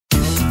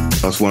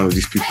I was one of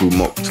these people who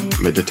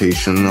mocked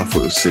meditation. I thought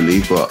it was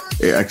silly, but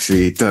it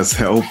actually does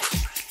help.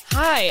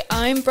 Hi,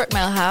 I'm Brooke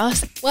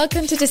Melhouse.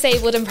 Welcome to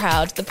Disabled and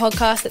Proud, the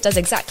podcast that does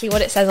exactly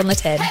what it says on the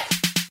tin.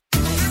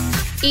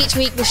 Each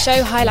week, the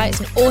show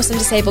highlights an awesome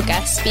disabled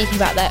guest speaking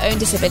about their own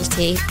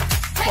disability,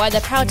 why they're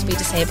proud to be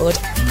disabled,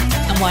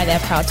 and why they're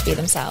proud to be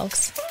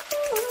themselves.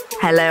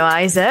 Hello,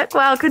 Isaac.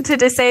 Welcome to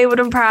Disabled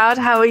and Proud.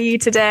 How are you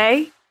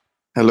today?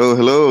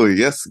 Hello.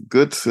 Yes,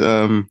 good.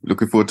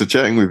 Looking forward to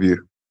chatting with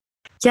you.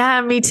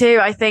 Yeah, me too.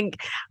 I think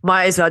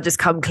might as well just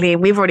come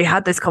clean. We've already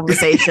had this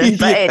conversation,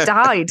 but it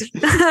died.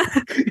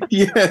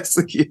 Yes.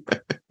 Yeah.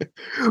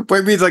 But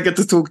it means I get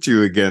to talk to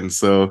you again.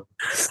 So,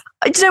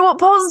 do you know what?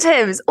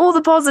 Positives, all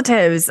the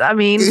positives. I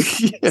mean,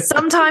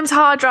 Sometimes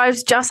hard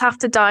drives just have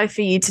to die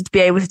for you to be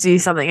able to do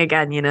something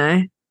again, you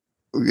know?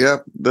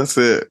 Yep, that's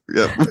it.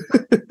 Yep.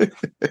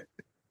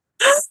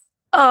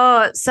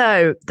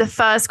 So the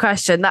first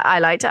question that I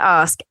like to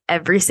ask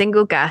every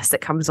single guest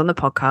that comes on the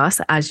podcast,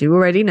 as you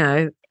already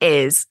know,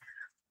 is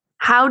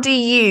how do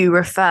you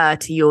refer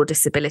to your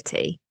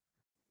disability?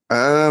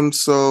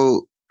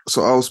 So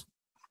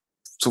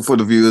for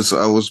the viewers,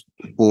 I was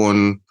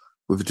born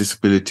with a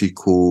disability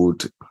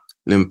called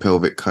limb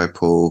pelvic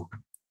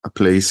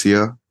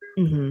hypoplasia.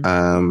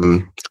 Mm-hmm.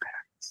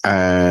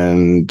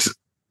 And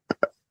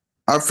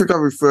I think I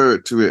refer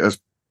to it as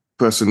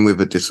person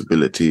with a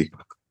disability.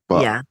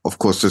 But yeah, of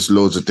course, there's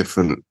loads of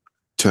different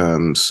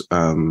terms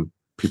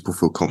people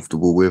feel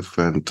comfortable with,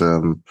 and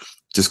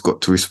just got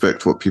to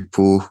respect what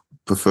people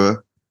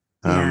prefer.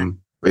 But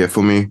yeah,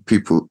 for me,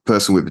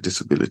 person with a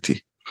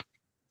disability.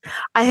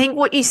 I think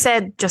what you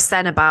said just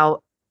then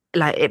about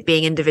like it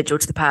being individual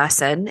to the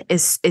person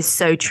is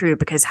so true,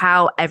 because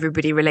how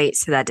everybody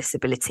relates to their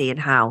disability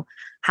and how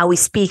we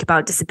speak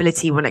about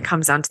disability when it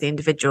comes down to the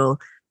individual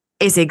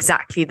is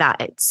exactly that.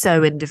 It's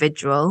so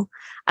individual,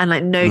 and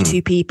like no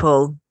two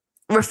people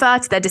refer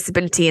to their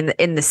disability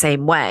in the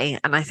same way.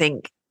 And I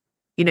think,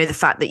 you know, the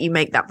fact that you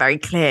make that very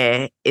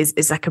clear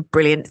is like a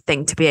brilliant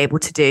thing to be able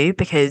to do,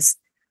 because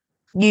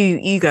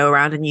you go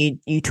around and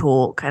you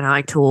talk and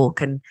I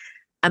talk, and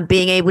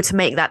being able to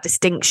make that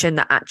distinction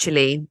that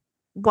actually,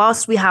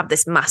 whilst we have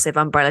this massive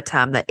umbrella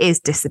term that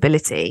is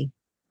disability,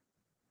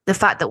 the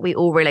fact that we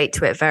all relate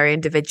to it very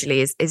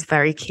individually is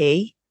very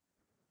key.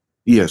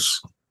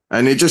 Yes.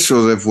 And it just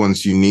shows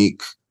everyone's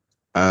unique.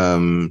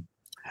 And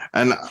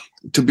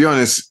to be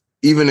honest,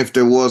 even if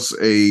there was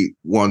a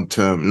one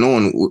term,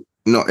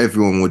 not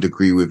everyone would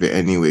agree with it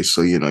anyway.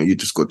 So, you know, you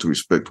just got to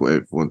respect what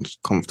everyone's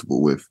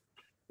comfortable with.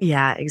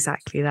 Yeah,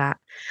 exactly that.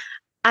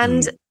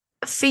 And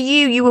for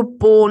you, you were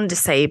born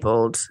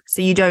disabled,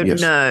 so you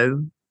don't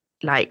know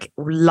like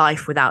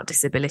life without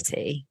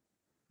disability.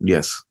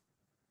 Yes.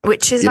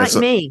 Which is like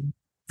me.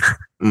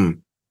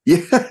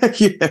 Yeah.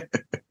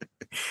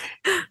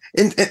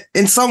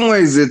 In some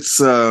ways,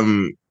 it's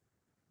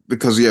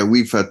because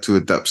we've had to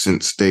adapt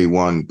since day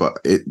one. But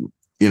it,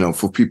 you know,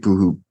 for people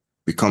who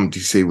become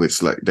disabled,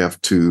 it's like they have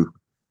to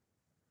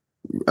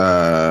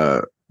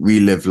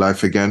relive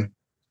life again.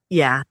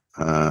 Yeah.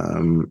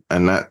 And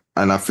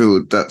I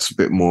feel that's a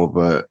bit more of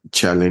a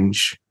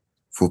challenge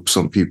for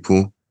some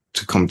people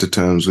to come to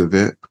terms with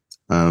it.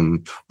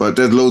 But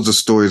there's loads of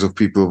stories of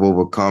people who've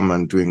overcome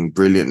and doing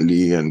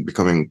brilliantly and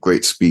becoming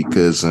great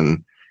speakers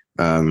and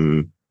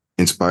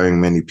inspiring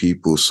many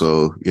people.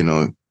 So, you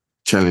know,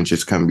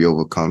 challenges can be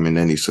overcome in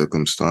any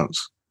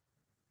circumstance.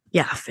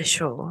 Yeah, for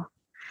sure.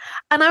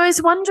 And I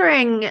was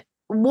wondering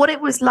what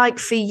it was like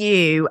for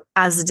you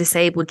as a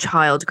disabled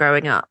child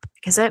growing up,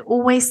 because I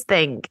always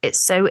think it's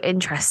so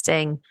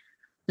interesting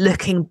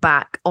looking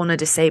back on a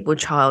disabled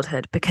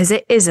childhood, because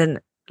it isn't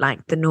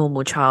like the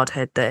normal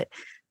childhood that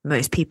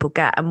most people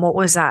get. And what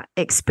was that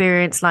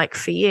experience like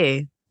for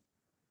you?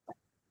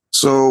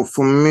 So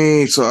for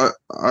me, a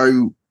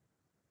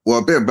bit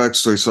of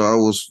backstory. So I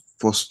was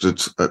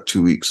fostered at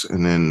 2 weeks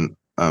and then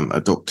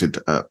adopted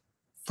at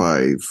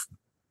 5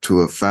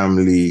 to a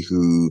family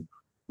who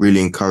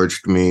really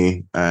encouraged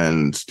me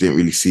and didn't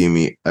really see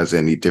me as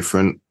any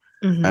different.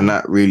 Mm-hmm. And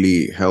that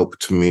really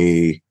helped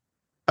me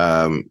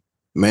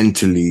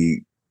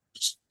mentally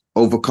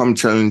overcome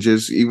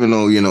challenges, even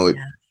though, you know,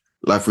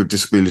 life with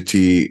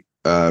disability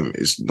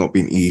is not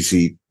been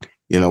easy.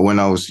 You know, when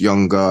I was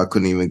younger, I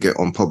couldn't even get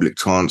on public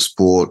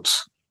transport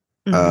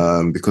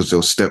because there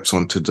were steps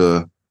onto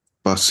the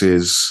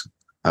buses.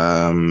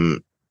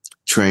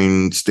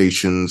 Train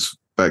stations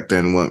back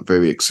then weren't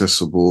very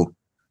accessible.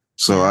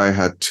 So I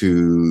had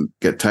to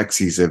get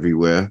taxis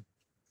everywhere,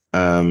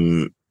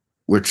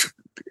 which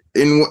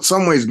in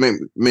some ways made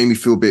me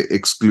feel a bit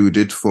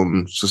excluded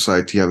from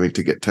society, having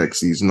to get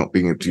taxis, not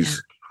being able to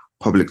use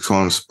public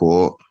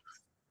transport.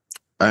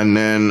 And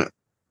then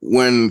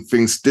when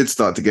things did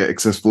start to get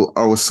accessible,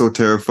 I was so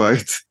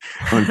terrified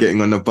on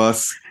getting on the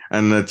bus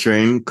and the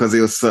train, because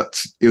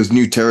it was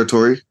new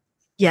territory.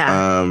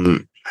 Yeah.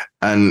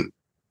 And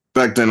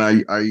back then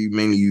I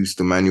mainly used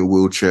the manual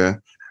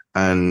wheelchair,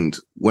 and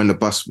when the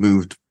bus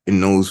moved in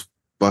those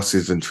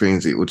buses and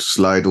trains, it would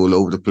slide all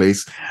over the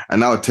place,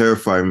 and that would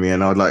terrify me.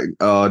 And I was like,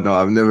 oh no,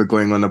 I'm never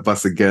going on a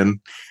bus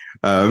again.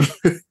 Um,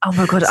 Oh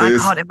my God, so I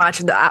can't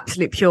imagine the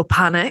absolute pure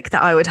panic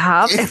that I would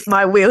have if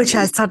my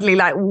wheelchair suddenly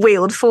like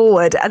wheeled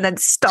forward and then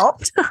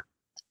stopped.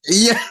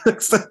 yeah,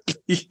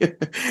 exactly.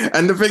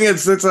 And the thing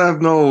is, since I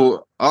have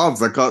no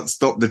arms, I can't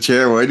stop the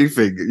chair or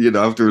anything. You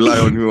know, I have to rely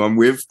on who I'm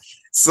with.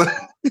 So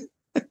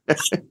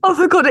Oh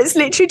my God, it's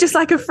literally just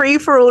like a free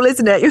for all,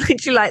 isn't it? You're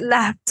literally like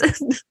left.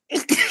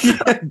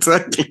 yeah,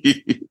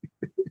 exactly.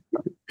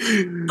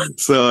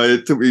 So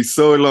it took me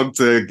so long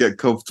to get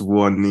comfortable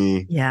on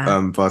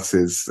the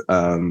buses.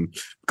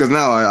 Because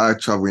now I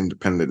travel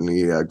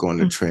independently. I go on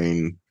the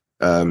train.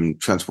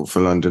 Transport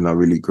for London are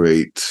really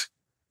great.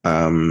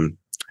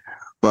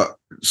 But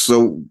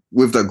so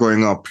with that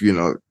growing up, you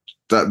know,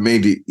 that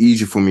made it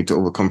easier for me to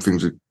overcome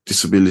things with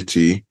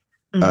disability.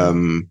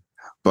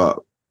 But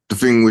the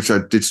thing which I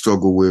did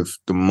struggle with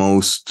the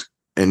most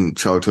in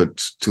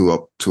childhood to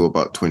up to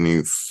about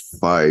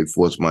 25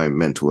 was my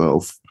mental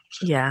health.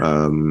 Yeah.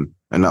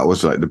 And that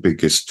was like the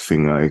biggest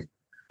thing I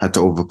had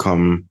to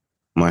overcome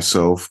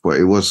myself. But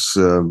it was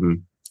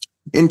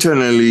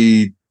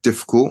internally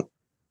difficult.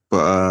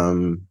 But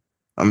I'm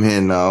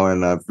here now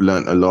and I've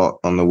learned a lot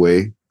on the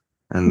way.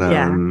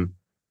 And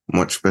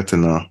much better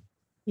now.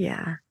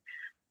 Yeah.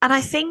 And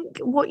I think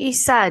what you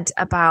said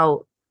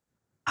about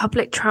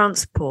public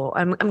transport,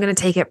 I'm going to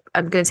take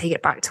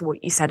it back to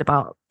what you said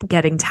about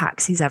getting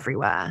taxis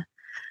everywhere,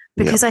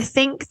 because I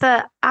think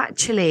that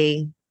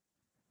actually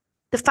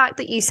the fact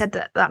that you said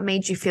that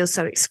made you feel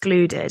so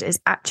excluded is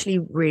actually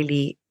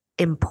really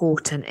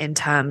important in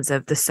terms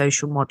of the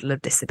social model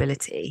of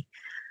disability,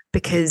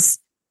 because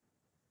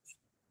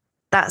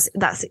that's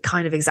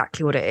kind of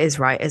exactly what it is,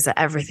 right? Is that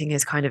everything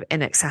is kind of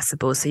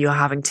inaccessible. So you're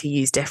having to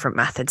use different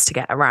methods to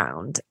get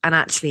around. And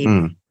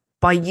actually,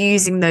 by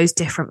using those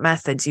different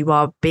methods, you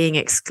are being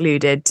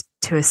excluded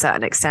to a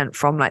certain extent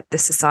from like the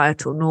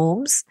societal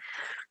norms.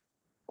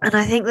 And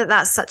I think that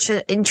that's such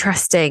an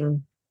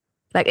interesting,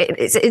 like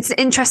it's an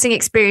interesting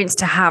experience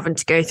to have and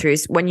to go through,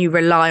 is when you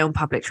rely on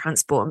public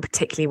transport, and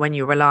particularly when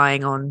you're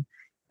relying on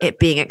it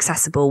being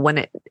accessible when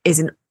it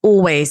isn't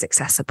always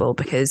accessible.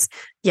 Because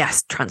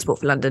yes,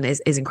 Transport for London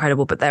is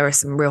incredible, but there are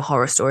some real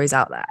horror stories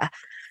out there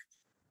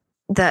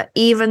that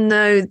even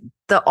though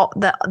there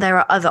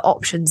are other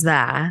options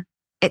there,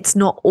 it's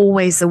not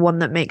always the one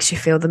that makes you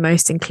feel the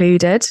most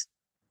included,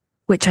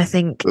 which I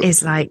think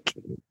is like,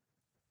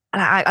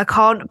 I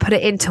can't put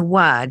it into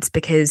words,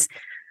 because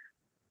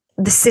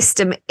the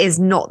system is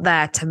not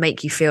there to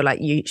make you feel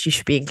like you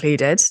should be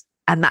included.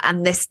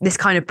 And this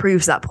kind of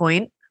proves that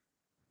point.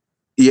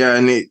 Yeah,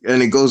 and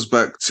it goes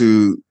back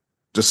to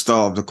the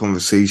start of the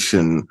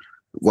conversation,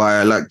 why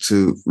I like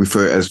to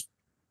refer it as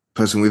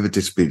person with a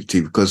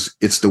disability, because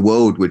it's the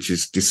world which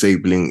is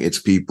disabling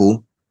its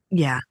people.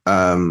 Yeah.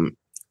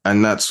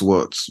 And that's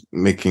what's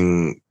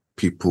making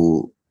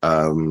people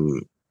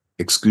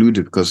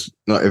excluded, because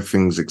not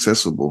everything's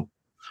accessible.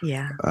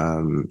 Yeah.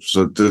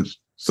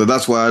 So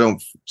that's why I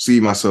don't see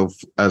myself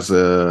as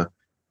a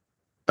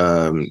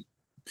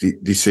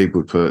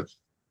disabled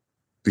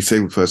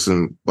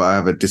person, but I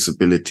have a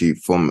disability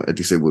from a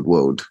disabled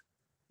world.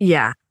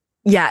 Yeah.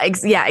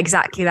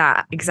 Exactly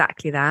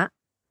that.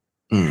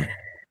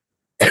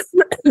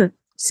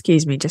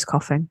 Excuse me, just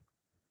coughing.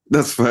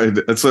 That's fine.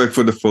 Sorry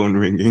for the phone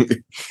ringing.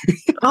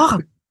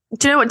 Oh,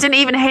 do you know what? Didn't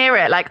even hear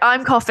it. Like,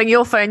 I'm coughing,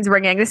 your phone's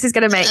ringing. This is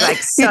going to make like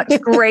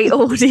such great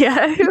audio.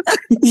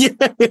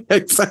 Yeah,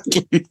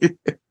 exactly.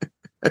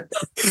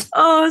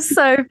 Oh,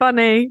 so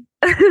funny.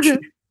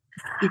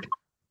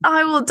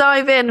 I will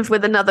dive in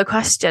with another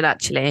question,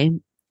 actually.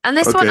 And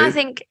this one, I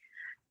think,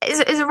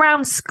 is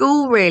around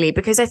school, really,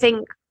 because I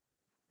think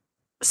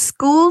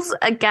schools,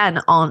 again,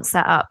 aren't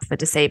set up for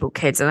disabled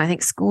kids. And I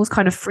think schools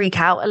kind of freak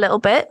out a little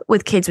bit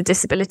with kids with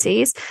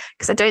disabilities,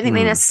 because I don't think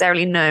they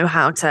necessarily know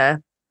how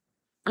to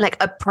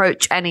like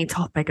approach any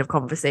topic of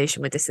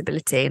conversation with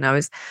disability. And I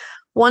was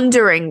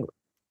wondering,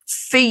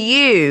 for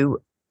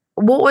you,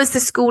 what was the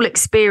school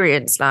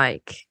experience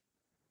like?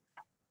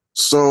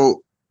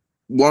 So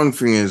one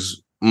thing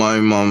is,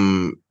 my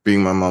mum,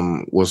 being my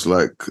mum, was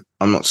like,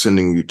 I'm not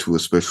sending you to a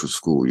special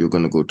school. You're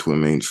going to go to a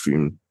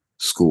mainstream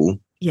school.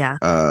 Yeah.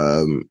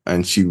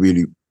 And she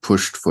really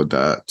pushed for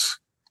that.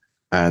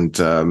 And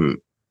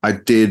I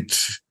did,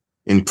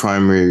 in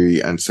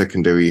primary and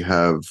secondary,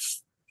 have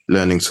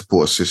learning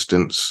support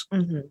assistants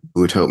who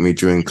would help me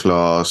during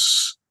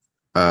class,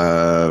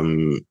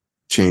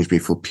 change me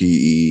for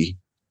PE,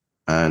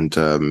 and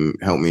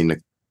help me in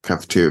the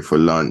cafeteria for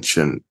lunch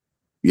and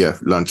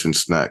lunch and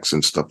snacks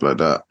and stuff like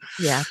that.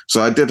 Yeah.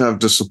 So I did have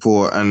the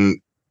support.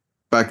 And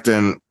back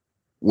then,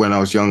 when I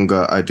was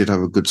younger, I did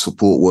have a good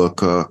support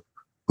worker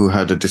who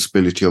had a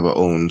disability of her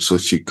own. So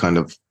she kind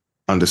of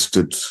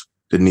understood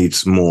the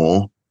needs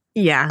more.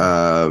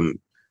 Yeah.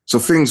 So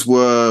things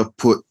were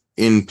put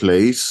in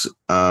place,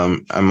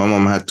 and my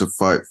mom had to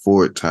fight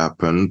for it to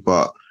happen.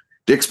 But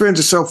the experience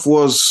itself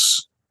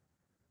was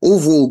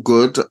overall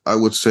good, I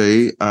would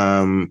say.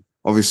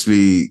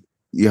 Obviously,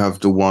 you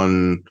have the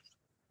one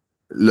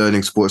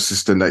learning support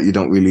system that you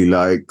don't really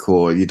like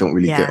or you don't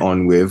really get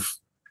on with.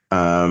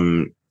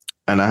 And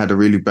I had a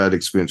really bad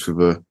experience with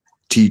a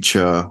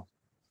teacher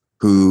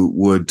who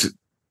would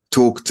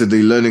talk to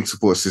the learning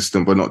support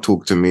system, but not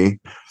talk to me.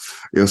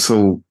 It was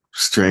so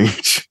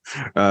strange.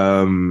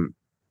 And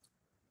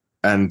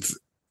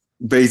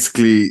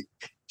basically,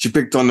 she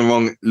picked on the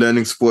wrong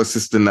learning support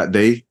system that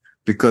day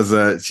because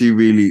she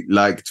really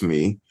liked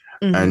me,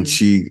 and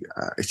she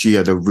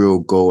had a real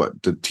go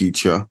at the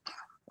teacher.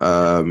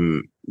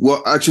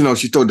 Well, actually, no,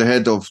 she told the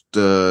head of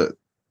the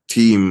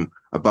team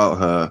about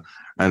her,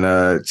 and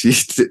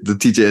the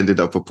teacher ended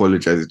up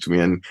apologizing to me,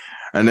 and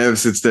ever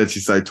since then she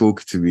started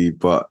talking to me.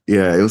 But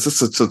yeah, it was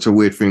just such a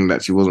weird thing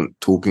that she wasn't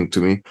talking to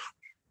me.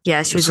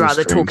 Yeah, she was so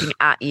rather strange. talking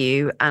at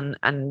you and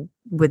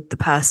with the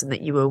person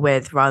that you were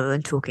with rather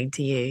than talking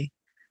to you.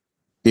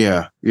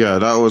 Yeah,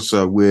 that was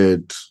a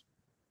weird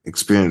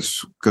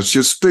experience because she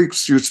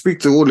would speak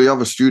to all the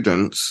other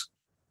students,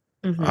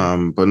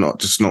 but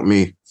not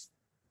me.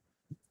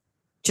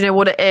 Do you know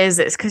what it is?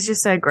 It's because you're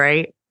so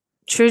great.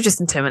 She was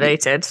just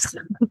intimidated.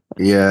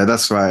 Yeah,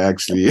 that's right,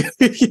 actually.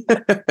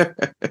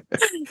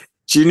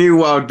 She knew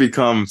what I'd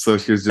become, so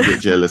she was a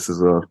bit jealous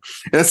as well.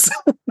 Yes.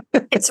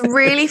 It's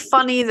really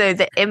funny, though,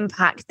 the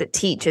impact that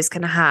teachers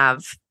can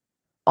have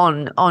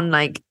on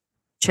like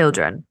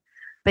children.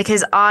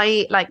 Because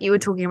you were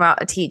talking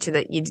about a teacher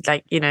that you'd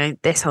like,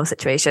 this whole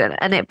situation.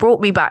 And it brought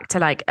me back to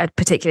like a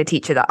particular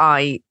teacher that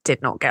I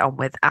did not get on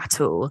with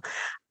at all.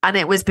 And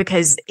it was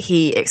because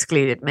he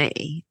excluded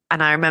me.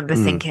 And I remember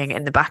thinking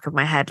in the back of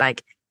my head,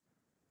 like,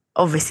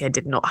 obviously I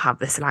did not have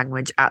this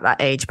language at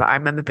that age, but I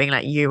remember being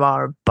like, you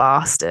are a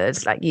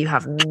bastard. Like, you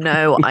have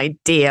no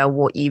idea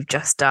what you've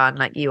just done.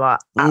 Like, you are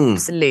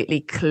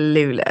absolutely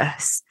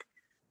clueless.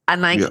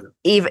 And like,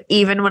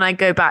 even when I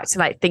go back to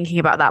like thinking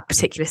about that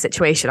particular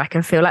situation, I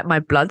can feel like my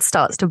blood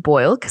starts to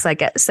boil because I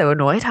get so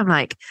annoyed. I'm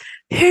like,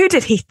 who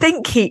did he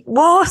think he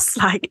was?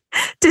 Like,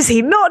 does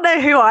he not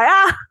know who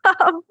I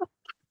am?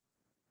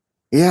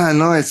 Yeah,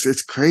 no,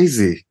 it's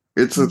crazy.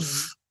 It's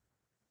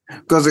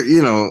because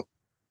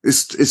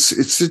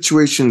it's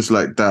situations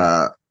like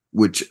that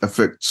which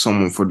affect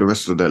someone for the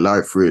rest of their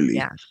life, really.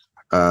 Yeah.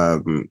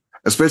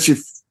 Especially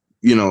if,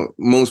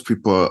 most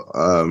people,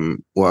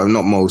 well,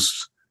 not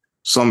most,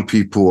 some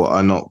people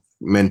are not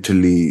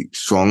mentally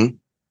strong,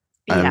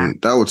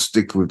 and that would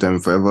stick with them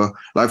forever.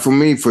 Like for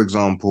me, for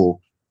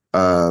example,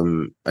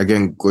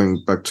 again,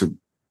 going back to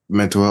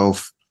mental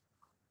health,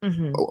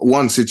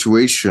 one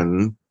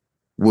situation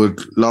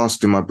would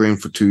last in my brain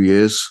for 2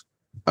 years.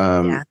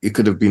 It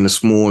could have been a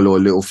small or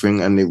little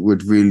thing, and it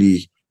would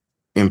really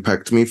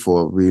impact me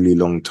for a really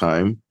long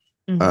time.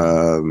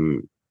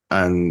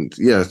 And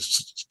yeah,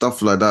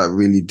 stuff like that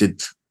really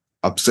did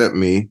upset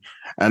me.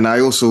 And I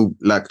also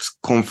lacked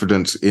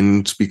confidence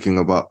in speaking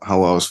about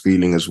how I was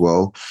feeling as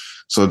well.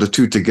 So the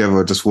two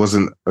together just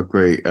wasn't a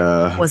great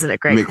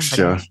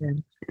mixture.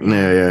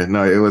 Yeah.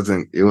 No, it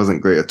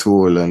wasn't great at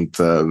all. And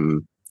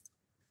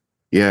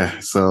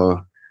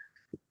so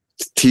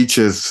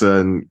teachers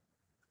and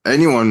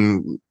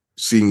anyone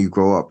seeing you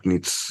grow up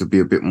needs to be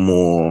a bit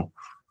more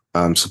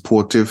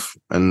supportive,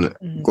 and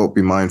got to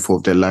be mindful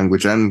of their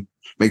language and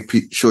make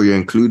sure you're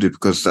included,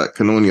 because that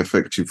can only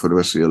affect you for the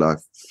rest of your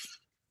life.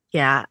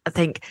 Yeah, I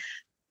think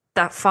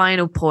that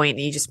final point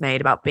that you just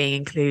made about being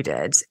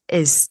included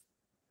is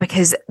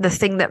because the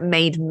thing that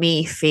made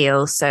me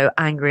feel so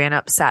angry and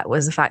upset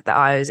was the fact that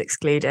I was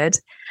excluded.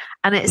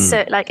 And it's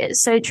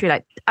so true.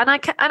 Like, and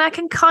I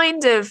can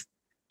kind of,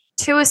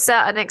 to a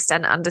certain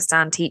extent,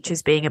 understand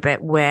teachers being a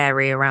bit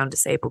wary around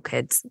disabled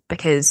kids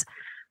because,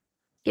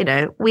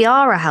 we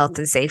are a health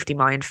and safety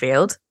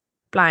minefield.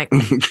 Like,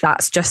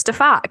 that's just a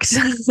fact.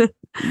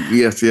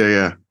 Yes,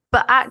 yeah.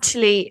 But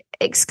actually,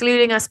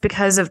 excluding us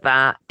because of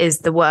that is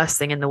the worst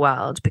thing in the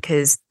world,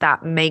 because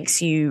that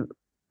makes you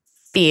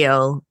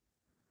feel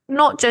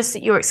not just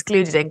that you're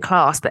excluded in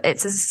class, but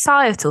it's a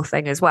societal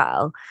thing as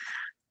well.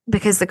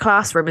 Because the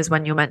classroom is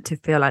when you're meant to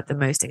feel like the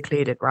most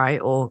included,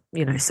 right? Or,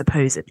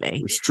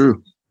 supposedly. It's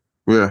true.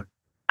 Yeah.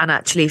 And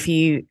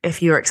actually,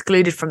 if you're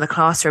excluded from the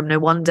classroom, no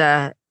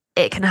wonder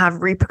it can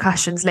have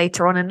repercussions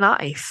later on in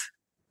life.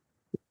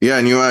 Yeah,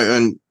 and you're right.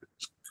 And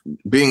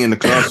being in the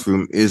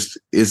classroom is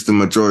the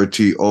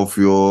majority of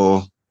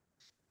your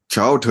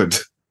childhood.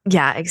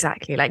 Yeah,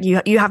 exactly. Like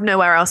you have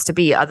nowhere else to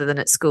be other than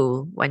at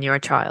school when you're a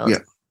child.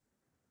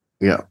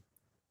 Yeah.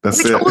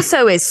 Which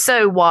also is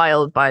so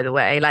wild, by the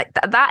way. Like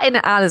that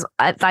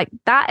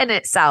in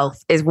itself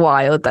is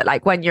wild. That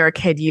like when you're a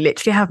kid, you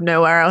literally have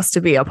nowhere else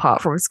to be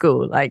apart from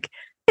school. Like,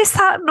 is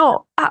that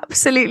not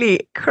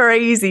absolutely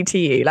crazy to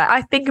you? Like,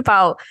 I think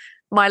about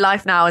my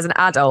life now as an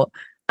adult,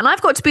 and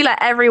I've got to be like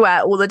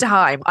everywhere all the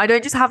time. I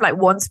don't just have like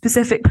one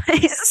specific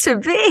place to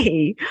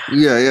be.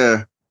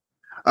 Yeah.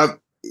 It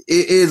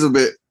is a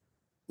bit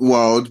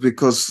wild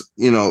because,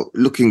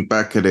 looking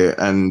back at it,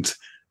 and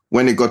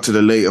when it got to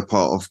the later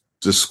part of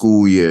the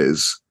school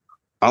years,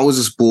 I was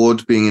just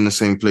bored being in the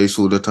same place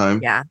all the time.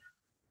 Yeah.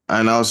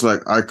 And I was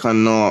like,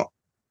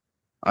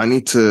 I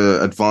need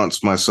to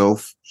advance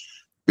myself.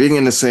 Being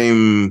in the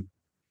same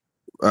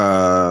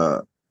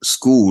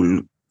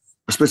school,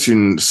 especially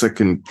in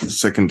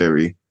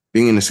secondary,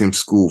 being in the same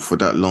school for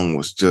that long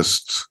was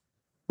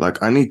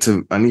like, I need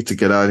to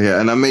get out of here.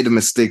 And I made a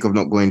mistake of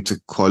not going to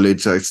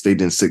college. I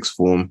stayed in sixth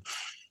form.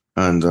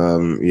 And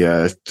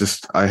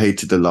I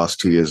hated the last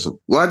 2 years.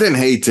 Well, I didn't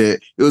hate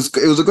it. It was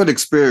a good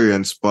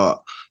experience,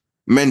 but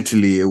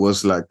mentally it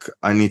was like,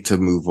 I need to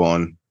move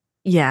on.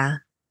 Yeah.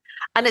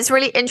 And it's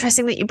really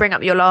interesting that you bring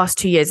up your last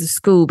 2 years of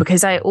school,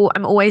 because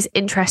I'm always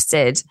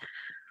interested,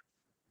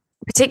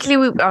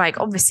 particularly with, like,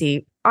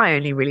 obviously I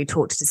only really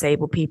talk to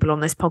disabled people on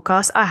this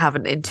podcast. I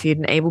haven't interviewed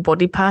an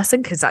able-bodied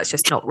person because that's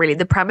just not really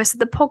the premise of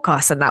the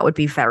podcast, and that would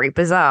be very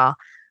bizarre.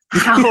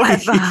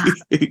 However,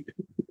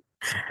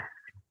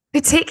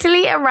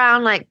 particularly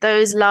around like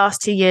those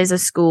last 2 years of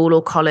school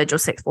or college or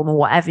sixth form or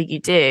whatever you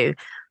do,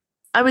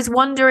 I was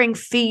wondering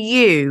for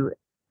you,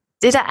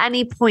 did at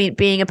any point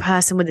being a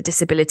person with a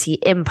disability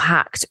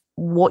impact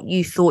what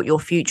you thought your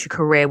future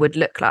career would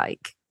look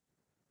like?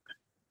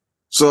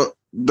 So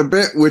the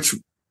bit which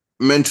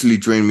mentally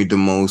drained me the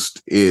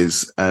most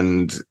is,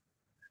 and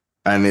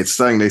it's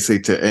something they say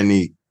to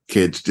any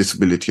kid,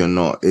 disability or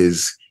not,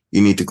 is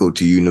you need to go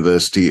to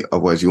university,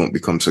 otherwise you won't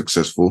become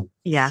successful.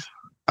 Yeah.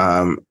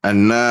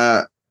 And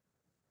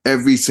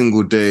every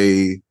single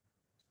day,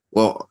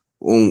 well,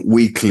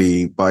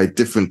 weekly, by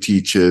different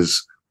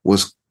teachers,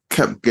 was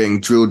kept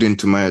getting drilled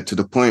into my head to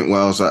the point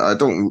where I was like, I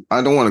don't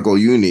want to go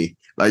uni.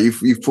 Like,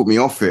 you've put me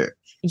off it.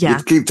 Yeah.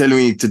 You keep telling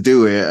me to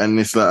do it, and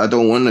it's like, I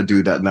don't want to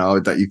do that now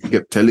that you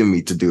kept telling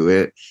me to do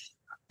it.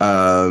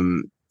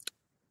 And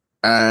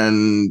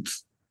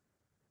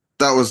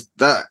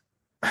that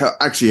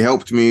actually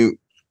helped me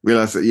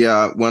realize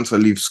that, once I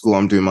leave school,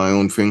 I'm doing my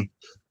own thing.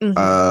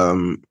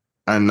 Mm-hmm.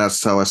 And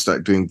that's how I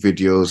started doing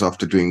videos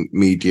after doing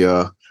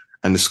media,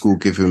 and the school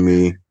giving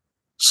me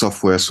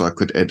software so I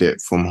could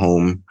edit from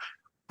home.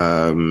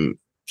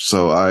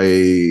 So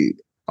I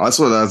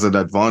saw that as an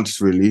advantage,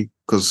 really,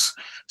 because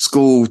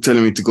school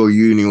telling me to go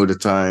uni all the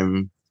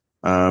time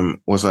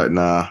was like,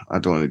 nah, I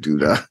don't want to do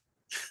that.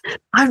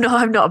 I'm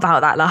not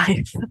about that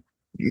life.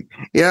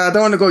 Yeah, I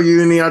don't want to go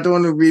uni. I don't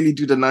want to really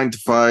do the 9 to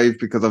 5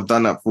 because I've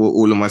done that for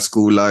all of my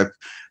school life.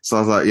 So I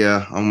was like,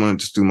 yeah, I'm going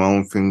to just do my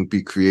own thing,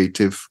 be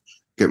creative,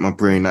 get my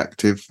brain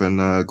active,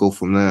 and go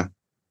from there.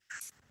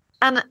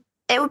 And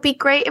it would be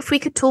great if we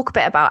could talk a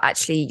bit about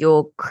actually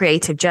your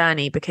creative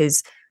journey,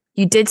 because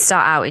you did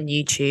start out in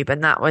YouTube,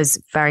 and that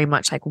was very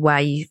much like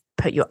where you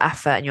put your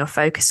effort and your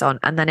focus on.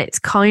 And then it's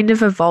kind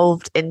of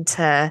evolved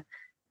into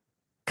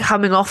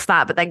coming off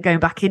that, but then going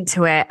back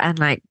into it and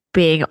like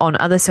being on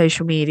other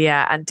social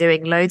media and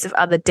doing loads of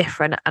other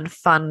different and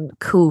fun,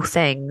 cool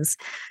things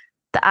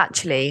that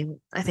actually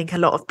I think a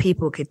lot of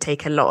people could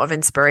take a lot of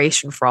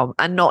inspiration from.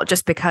 And not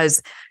just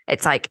because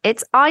it's like,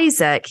 it's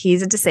Isaac,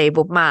 he's a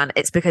disabled man.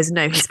 It's because,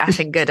 no, he's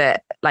effing good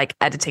at like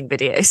editing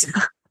videos.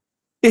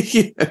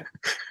 Yeah.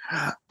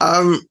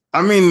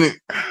 I mean,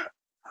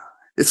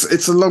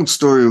 it's a long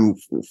story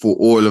for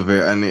all of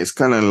it, and it's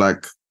kind of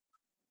like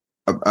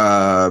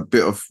a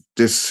bit of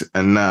this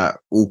and that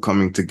all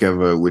coming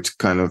together, which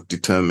kind of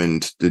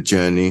determined the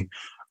journey.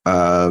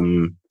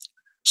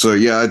 So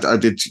yeah, I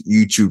did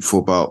YouTube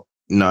for about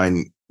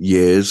 9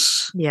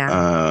 years.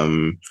 Yeah.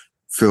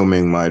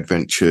 Filming my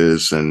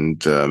adventures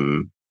and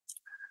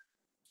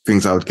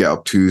things I would get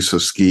up to. So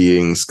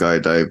skiing,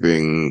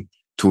 skydiving,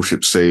 tall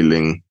ship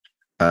sailing.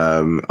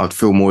 I'd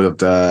film all of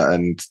that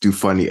and do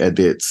funny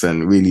edits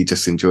and really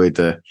just enjoy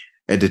the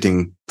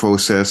editing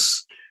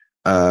process.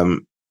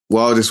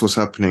 While this was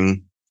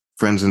happening,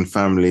 friends and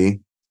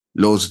family,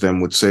 loads of them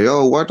would say,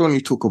 oh, why don't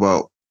you talk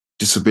about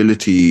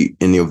disability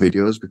in your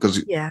videos?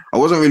 Because I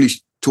wasn't really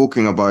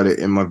talking about it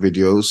in my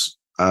videos.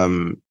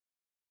 And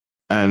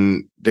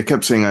they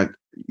kept saying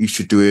you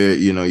should do it,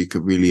 you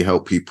could really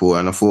help people.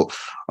 And I thought,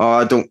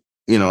 I don't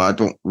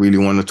really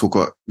want to talk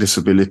about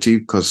disability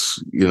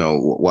because,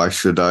 why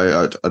should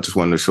I? I just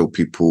want to show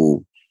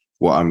people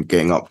what I'm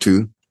getting up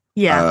to.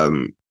 Yeah.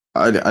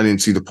 I didn't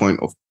see the point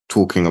of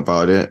talking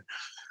about it.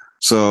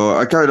 So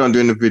I carried on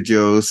doing the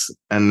videos,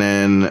 and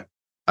then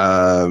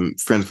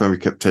friends and family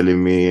kept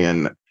telling me,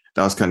 and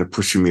that was kind of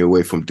pushing me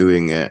away from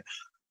doing it.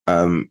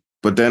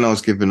 But then I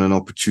was given an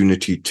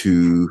opportunity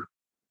to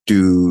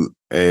do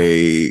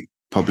a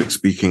public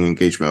speaking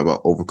engagement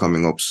about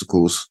overcoming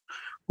obstacles,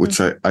 which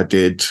I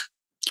did.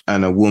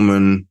 And a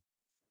woman,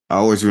 I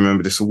always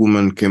remember this, a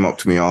woman came up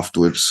to me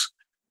afterwards,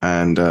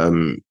 and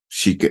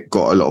she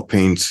got a lot of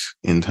pains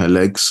in her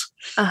legs.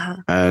 Uh-huh.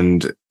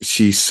 And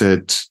she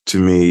said to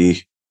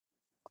me,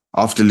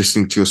 after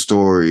listening to your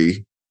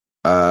story,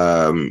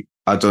 I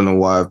don't know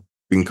why I've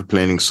been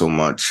complaining so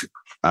much.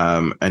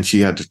 And she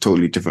had a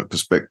totally different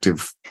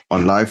perspective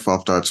on life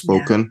after I'd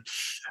spoken.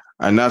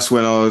 Yeah. And that's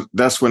when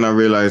I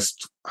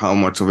realized how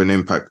much of an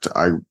impact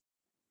I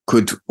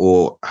could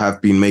or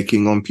have been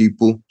making on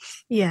people.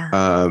 Yeah.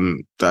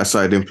 That I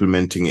started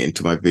implementing it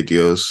into my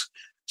videos.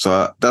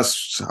 So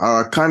that's how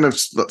I kind of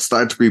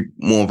started to be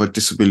more of a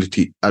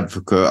disability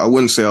advocate. I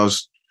wouldn't say I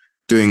was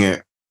doing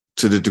it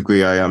to the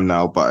degree I am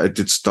now, but I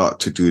did start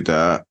to do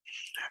that.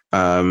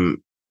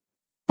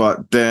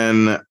 But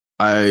then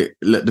I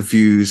let the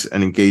views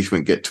and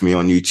engagement get to me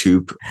on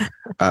YouTube.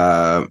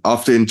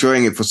 After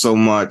enjoying it for so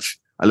much,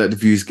 I let the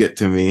views get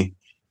to me.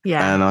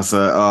 Yeah. And I was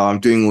like, oh, I'm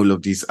doing all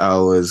of these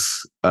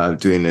hours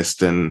doing this,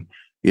 then,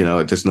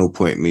 there's no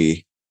point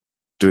me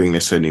doing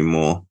this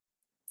anymore.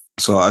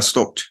 So I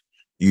stopped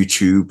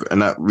YouTube,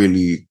 and that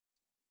really,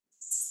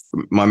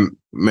 my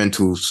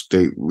mental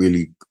state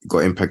really got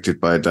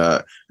impacted by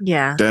that.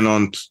 Yeah. Then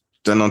on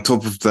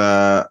top of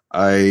that,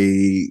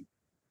 because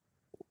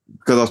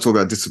I was talking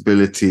about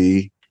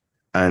disability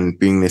and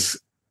being this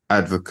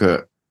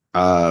advocate,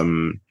 I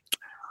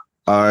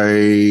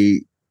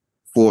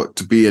thought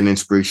to be an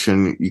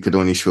inspiration, you could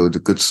only show the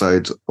good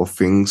side of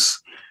things.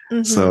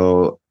 Mm-hmm.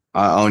 So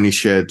I only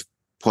shared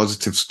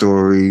positive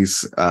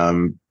stories.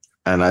 And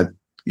I,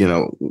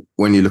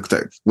 when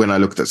I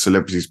looked at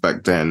celebrities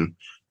back then,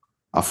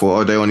 I thought,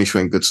 oh, they're only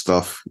showing good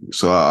stuff.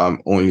 So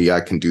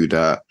I can do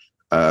that.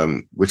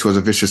 Which was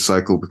a vicious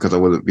cycle because I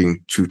wasn't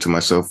being true to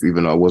myself,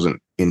 even though I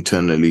wasn't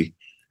internally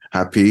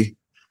happy.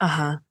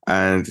 Uh-huh.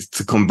 And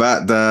to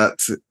combat that,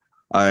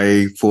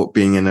 I thought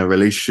being in a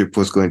relationship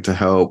was going to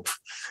help.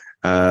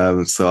 So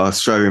I was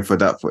striving for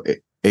that for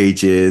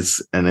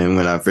ages. And then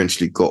when I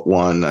eventually got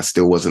one, I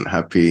still wasn't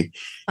happy.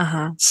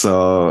 Uh-huh.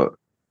 So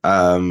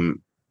that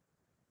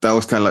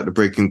was kind of like the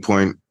breaking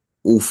point.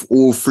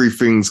 All three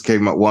things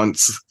came at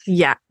once.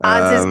 Yeah,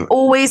 as is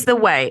always the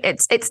way.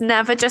 It's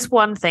never just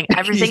one thing.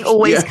 Everything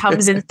always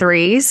comes in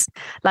threes.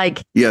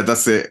 Like, yeah,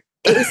 that's it.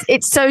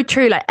 It's so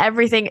true. Like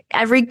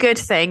every good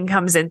thing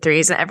comes in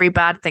threes, and every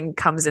bad thing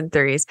comes in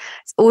threes.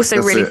 It's also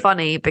that's really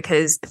funny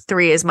because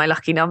 3 is my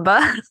lucky number.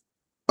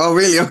 Oh,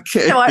 really?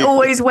 Okay. So I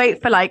always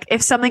wait for, like,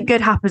 if something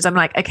good happens, I'm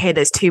like, okay,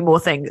 there's 2 more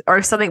things. Or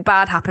if something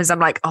bad happens, I'm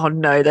like, oh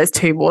no, there's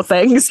 2 more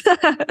things.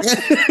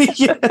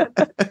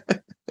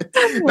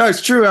 No,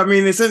 it's true. I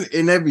mean, it's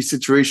in every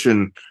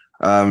situation.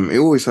 It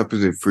always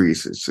happens in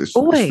threes. It's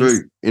very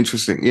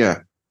interesting. Yeah,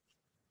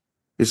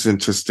 it's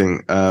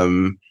interesting.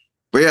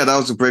 But yeah, that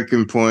was a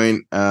breaking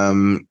point.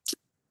 And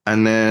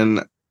then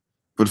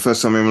for the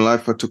first time in my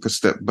life, I took a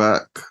step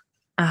back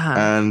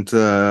and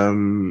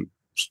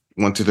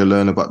wanted to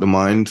learn about the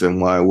mind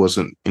and why I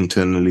wasn't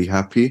internally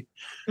happy.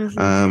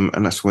 Mm-hmm.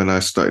 And that's when I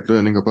started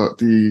learning about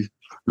the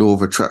law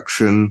of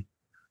attraction,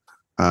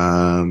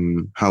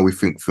 how we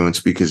think, feel, and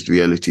speak is the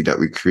reality that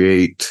we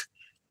create.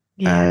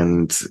 Yeah.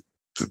 And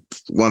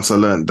once I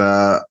learned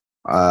that,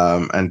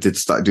 and did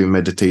start doing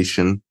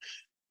meditation,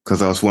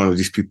 because I was one of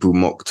these people who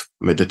mocked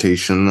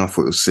meditation. I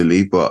thought it was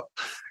silly, but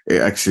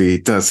it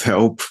actually does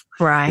help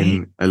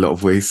in a lot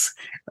of ways.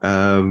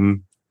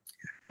 And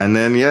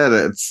then,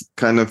 that's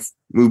kind of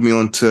moved me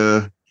on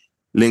to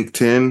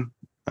LinkedIn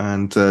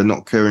and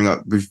not caring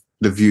up with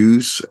the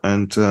views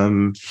and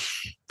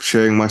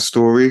sharing my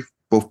story,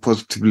 both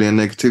positively and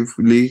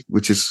negatively,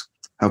 which is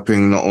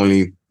helping not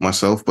only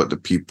myself, but the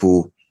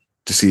people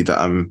to see that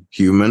I'm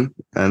human.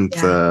 And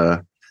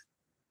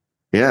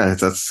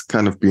that's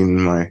kind of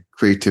been my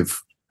creative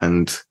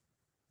and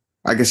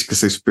I guess you could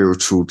say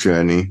spiritual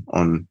journey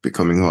on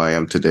becoming who I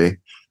am today.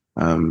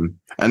 And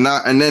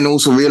then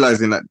also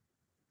realizing that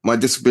my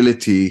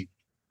disability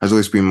has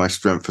always been my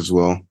strength as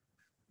well.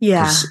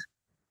 Yeah.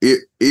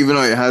 Even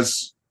though it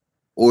has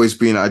always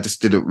been, I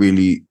just didn't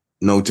really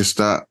notice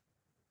that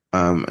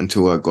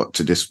until I got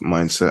to this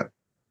mindset.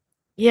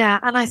 Yeah.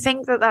 And I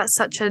think that's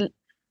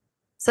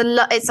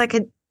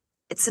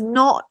it's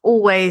not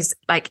always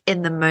like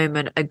in the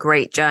moment a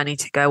great journey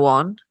to go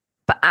on,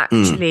 but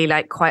actually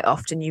like quite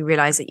often you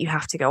realize that you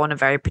have to go on a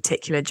very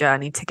particular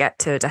journey to get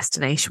to a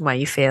destination where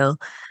you feel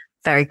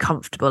very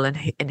comfortable in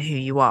who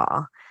you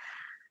are.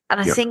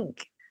 And I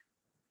think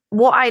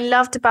what I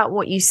loved about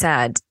what you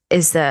said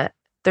is that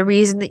the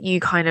reason that you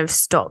kind of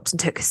stopped and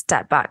took a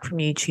step back from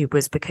YouTube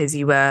was because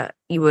you were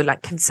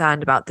like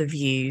concerned about the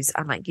views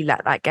and like you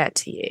let that get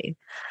to you.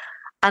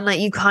 And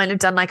like you kind of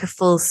done like a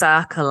full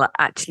circle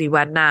actually,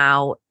 where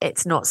now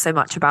it's not so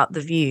much about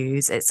the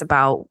views, it's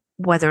about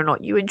whether or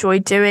not you enjoy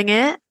doing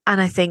it.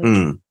 And I think,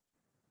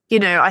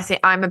 I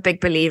think I'm a big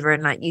believer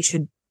in like you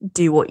should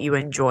do what you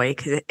enjoy,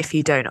 because if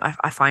you don't,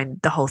 I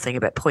find the whole thing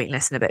a bit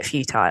pointless and a bit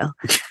futile.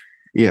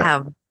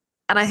 Yeah.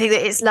 And I think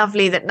that it's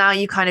lovely that now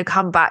you kind of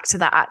come back to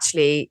that.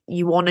 Actually,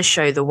 you want to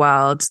show the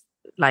world,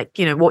 like,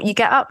 what you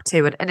get up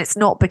to. And it's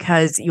not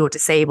because you're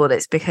disabled.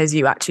 It's because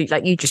you actually,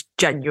 like, you just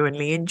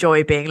genuinely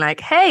enjoy being like,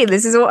 hey,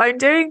 this is what I'm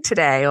doing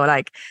today. Or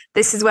like,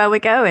 this is where we're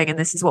going and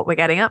this is what we're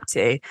getting up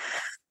to.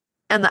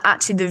 And that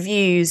actually the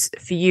views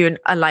for you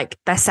are like,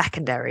 they're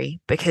secondary,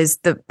 because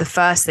the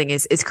first thing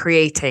is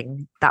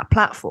creating that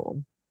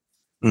platform.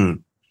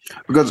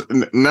 Because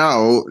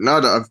now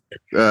that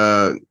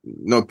I've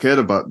not cared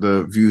about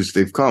the views,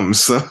 they've come.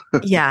 So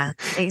yeah,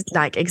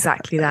 like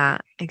exactly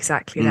that.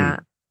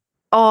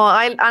 Oh,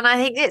 I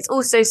think it's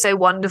also so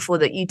wonderful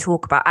that you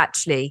talk about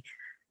actually,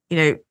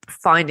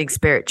 finding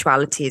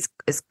spirituality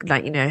is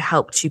like,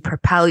 helped you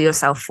propel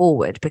yourself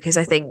forward, because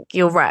I think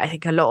you're right. I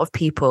think a lot of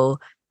people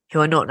who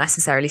are not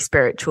necessarily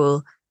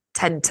spiritual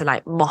tend to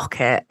like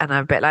mock it, and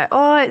I'm a bit like,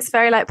 oh, it's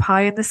very like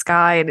pie in the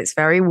sky and it's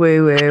very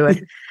woo woo,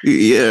 and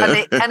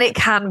and it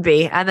can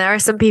be. And there are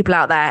some people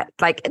out there,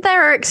 like,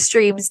 there are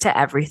extremes to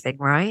everything,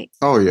 right?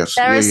 Oh yes,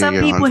 there are some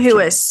people 100%. Who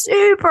are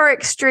super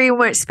extreme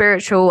with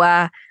spiritual,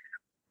 where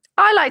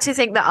I like to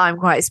think that I'm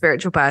quite a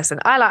spiritual person.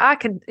 I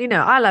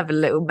love a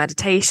little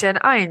meditation.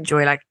 I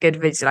enjoy like good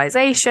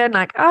visualization.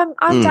 Like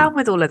I'm down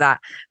with all of that.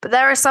 But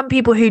there are some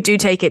people who do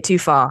take it too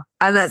far.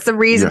 And that's the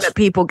reason that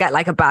people get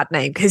like a bad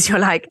name, because you're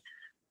like,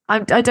 I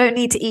don't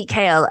need to eat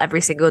kale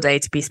every single day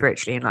to be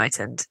spiritually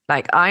enlightened.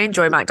 Like I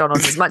enjoy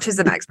McDonald's as much as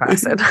the next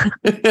person.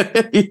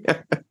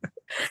 Yeah.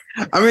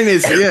 I mean,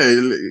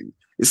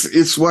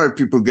 it's why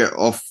people get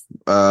off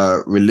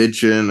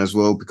religion as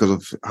well, because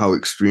of how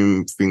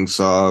extreme things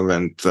are.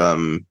 And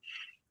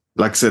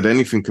like I said,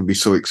 anything can be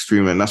so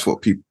extreme, and that's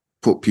what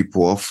put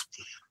people off.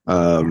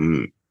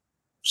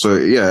 So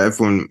yeah,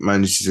 everyone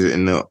manages it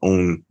in their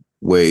own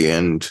way,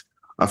 and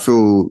I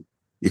feel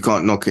you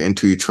can't knock it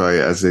until you try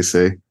it, as they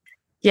say.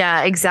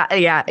 Yeah,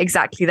 exactly. Yeah,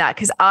 exactly that.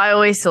 Because I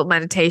always thought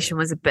meditation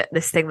was a bit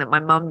this thing that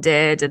my mum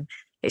did, and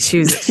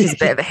she's a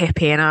bit of a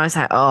hippie, and I was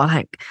like, oh,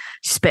 like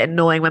she's a bit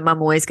annoying. My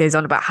mum always goes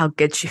on about how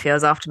good she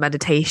feels after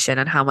meditation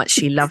and how much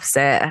she loves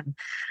it,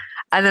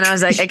 and then I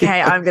was like,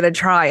 okay, I'm gonna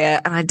try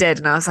it, and I did,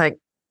 and I was like,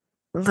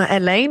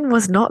 Elaine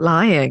was not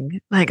lying.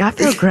 Like I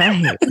feel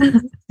great.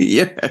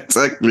 Yeah,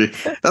 exactly.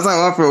 That's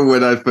how I felt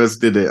when I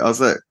first did it. I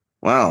was like,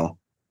 wow.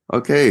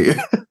 Okay.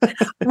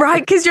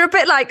 Right, because you're a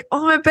bit like,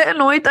 oh, I'm a bit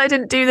annoyed that I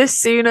didn't do this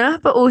sooner,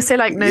 but also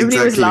like nobody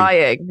was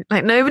lying.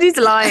 Like nobody's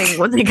lying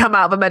when they come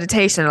out of a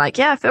meditation. Like,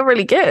 yeah, I feel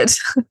really good.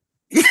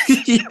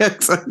 Yeah,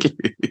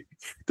 exactly.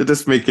 They're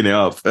just making it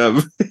up.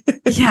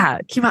 Yeah.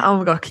 Oh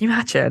my God, can you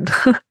imagine?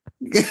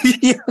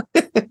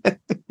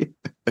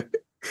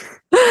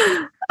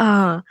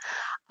 I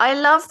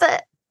love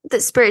that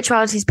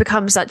spirituality has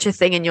become such a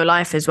thing in your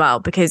life as well,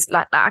 because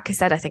like I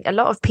said, I think a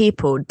lot of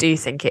people do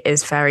think it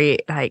is very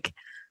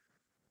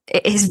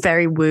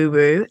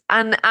woo-woo,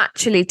 and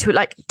actually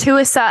to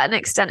a certain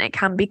extent it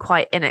can be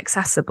quite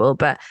inaccessible,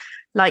 but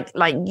like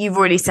you've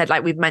already said,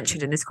 like we've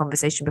mentioned in this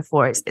conversation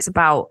before, it's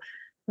about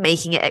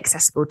making it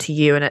accessible to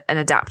you and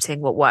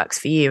adapting what works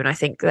for you. And I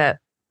think that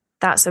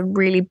that's a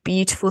really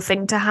beautiful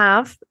thing to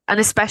have, and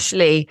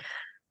especially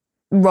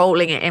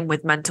rolling it in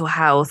with mental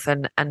health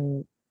and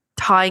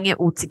tying it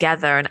all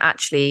together and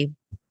actually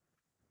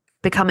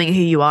becoming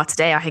who you are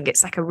today. I think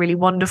it's like a really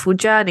wonderful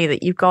journey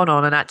that you've gone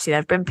on, and actually there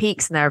have been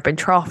peaks and there have been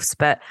troughs,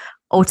 but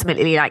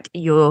ultimately like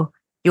you're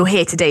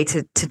here today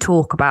to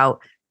talk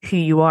about who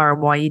you are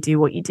and why you do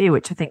what you do,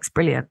 which I think is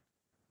brilliant.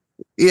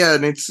 Yeah,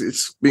 and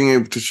it's being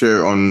able to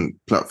share on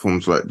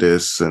platforms like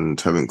this and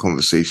having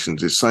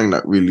conversations. It's something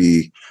that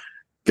really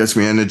gets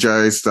me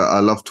energized. I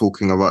love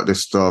talking about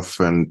this stuff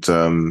and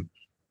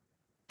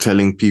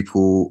telling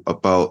people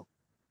about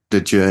the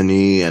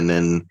journey, and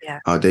then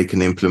how they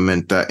can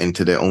implement that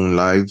into their own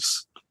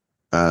lives.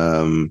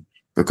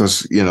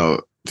 Because,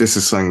 this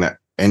is something that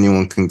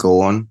anyone can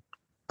go on.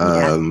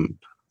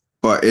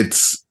 But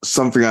it's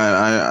something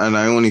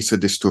I only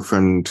said this to a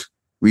friend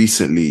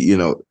recently,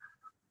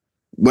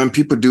 when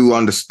people do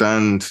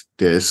understand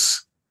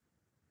this,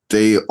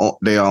 they are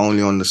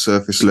only on the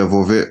surface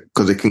level of it,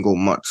 because they can go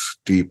much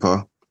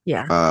deeper.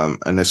 Yeah.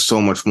 And there's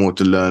so much more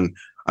to learn.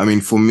 I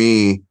mean, for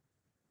me,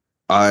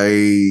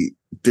 I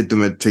did the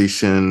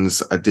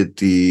meditations, I did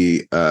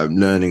the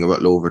learning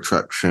about law of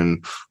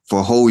attraction for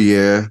a whole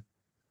year.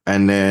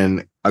 And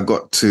then I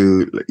got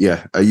to,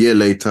 a year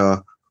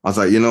later, I was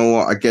like, you know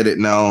what? I get it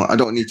now. I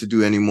don't need to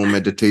do any more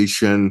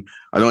meditation.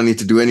 I don't need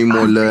to do any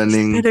more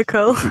learning.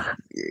 Pinnacle.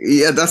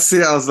 Yeah, that's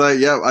it. I was like,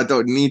 I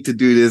don't need to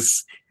do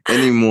this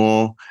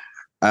anymore.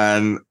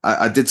 And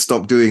I did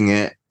stop doing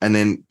it. And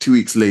then 2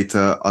 weeks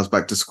later, I was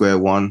back to square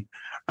one.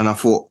 And I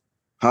thought,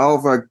 how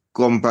have I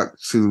gone back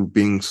to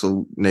being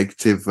so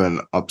negative and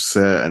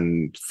upset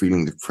and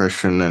feeling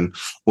depression and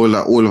all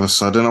that all of a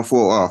sudden? I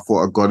thought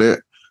I got it.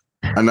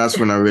 And that's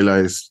when I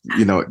realized,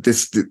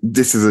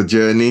 this is a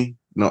journey,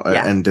 not an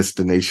end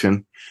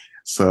destination.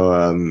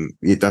 So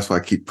that's why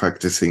I keep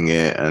practicing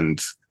it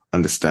and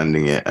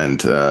understanding it.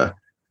 And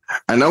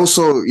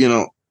also,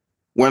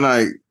 when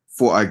I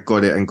thought I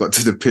got it and got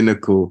to the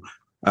pinnacle,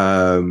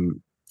 I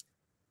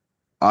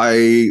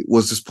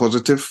was just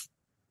positive.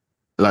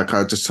 Like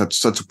I just had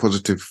such a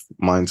positive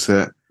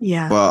mindset.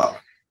 Yeah. But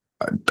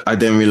I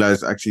then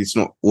realized actually it's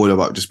not all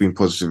about just being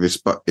positive.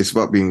 It's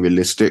about being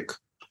realistic.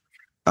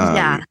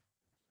 Yeah.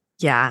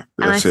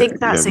 And I think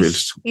that's a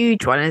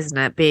huge one, isn't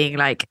it? Being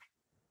like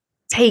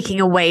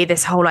taking away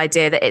this whole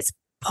idea that it's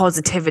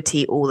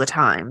positivity all the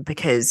time,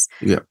 because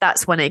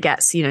that's when it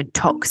gets,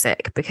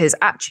 toxic. Because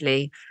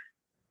actually,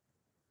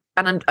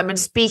 and I'm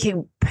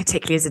speaking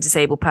particularly as a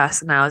disabled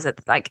person now, is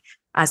that like,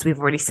 as we've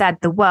already said,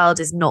 the world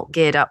is not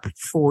geared up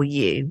for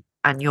you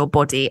and your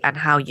body and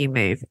how you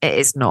move. It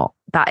is not.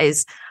 That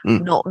is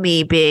not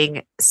me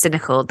being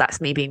cynical. That's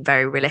me being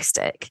very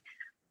realistic.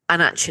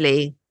 And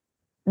actually,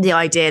 the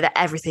idea that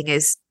everything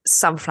is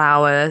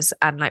sunflowers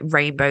and like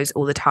rainbows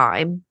all the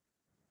time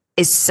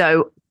is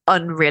so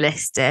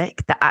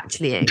unrealistic that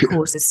actually it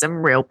causes some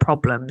real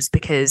problems.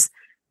 Because,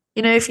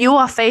 if you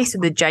are faced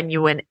with a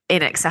genuine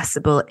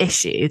inaccessible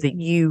issue that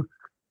you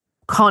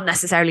can't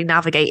necessarily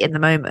navigate in the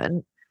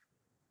moment,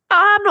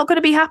 I'm not going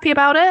to be happy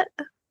about it.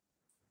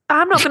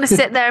 I'm not going to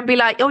sit there and be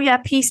like, oh yeah,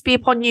 peace be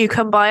upon you,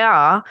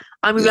 kumbaya.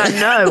 I'm going to be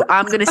like, no,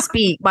 I'm going to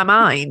speak my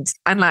mind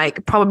and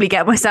like probably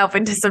get myself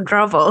into some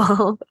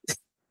trouble.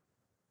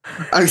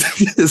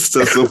 It's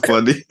just so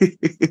funny.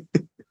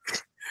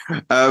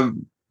 I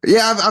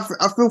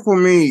feel for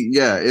me,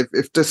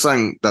 if there's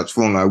something that's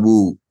wrong, I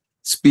will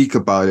speak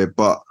about it,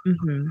 but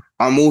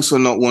I'm also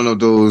not one of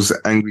those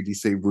angry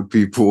disabled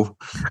people.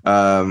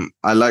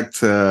 I like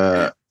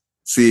to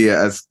see it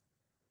as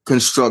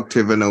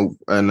constructive and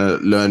a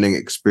learning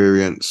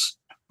experience,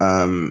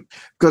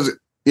 because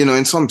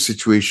in some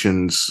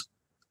situations,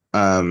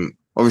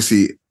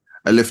 obviously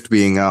a lift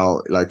being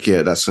out, like,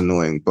 that's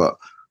annoying, but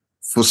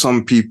for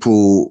some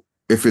people,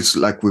 if it's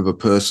like with a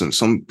person,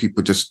 some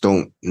people just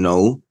don't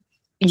know.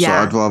 So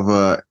I'd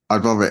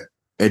rather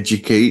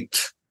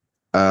educate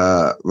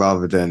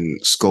rather than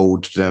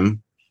scold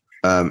them,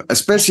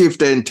 especially if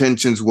their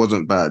intentions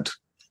wasn't bad.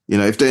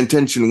 If their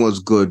intention was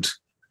good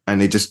and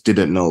they just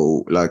didn't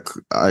know, like,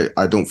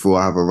 I don't feel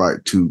I have a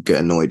right to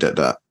get annoyed at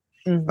that,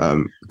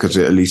 because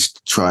they're at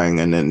least trying,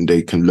 and then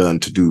they can learn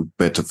to do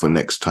better for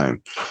next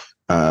time.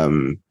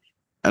 And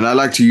I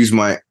like to use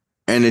my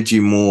energy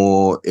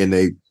more in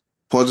a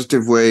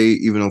positive way,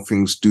 even though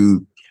things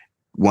do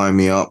wind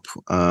me up.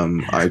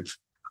 I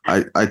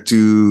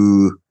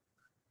do,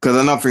 because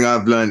another thing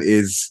I've learned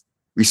is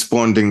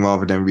responding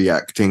rather than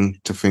reacting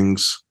to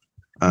things.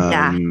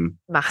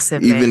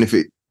 Massively.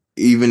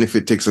 Even if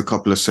it takes a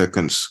couple of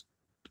seconds,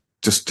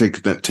 just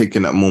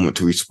taking that moment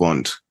to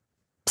respond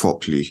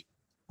properly.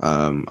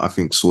 I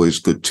think it's always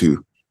good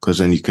too, because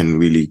then you can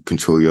really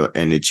control your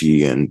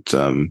energy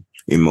and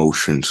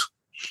emotions.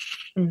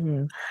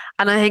 And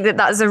I think that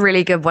that's a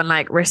really good one,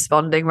 like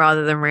responding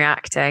rather than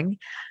reacting.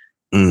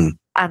 And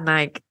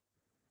like,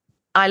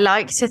 I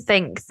like to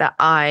think that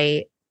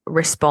I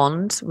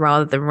respond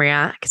rather than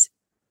react.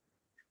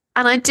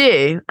 And I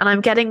do. And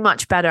I'm getting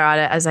much better at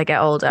it as I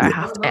get older.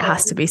 It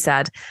has to be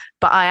said.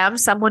 But I am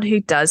someone who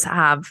does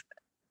have,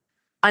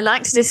 I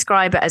like to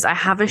describe it as I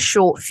have a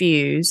short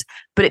fuse,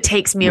 but it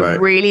takes me a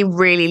really,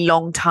 really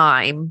long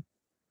time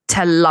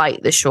to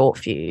light the short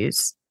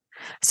fuse.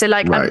 So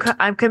like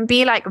I can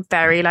be like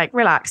very like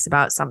relaxed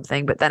about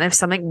something, but then if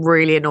something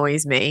really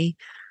annoys me,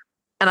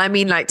 and I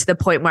mean like to the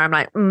point where I'm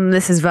like,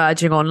 this is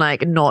verging on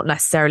like not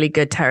necessarily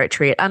good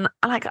territory. And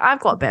like, I've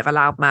got a bit of a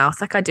loud mouth.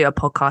 Like I do a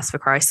podcast for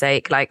Christ's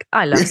sake. Like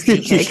I love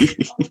speaking.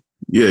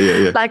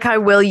 Yeah. Like I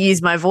will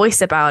use my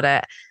voice about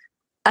it.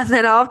 And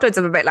then afterwards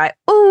I'm a bit like,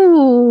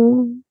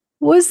 oh,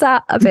 was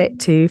that a bit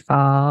too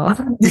far?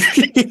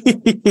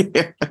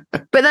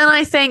 But then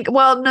I think,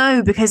 well,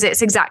 no, because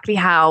it's exactly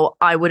how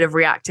I would have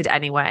reacted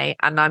anyway.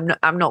 And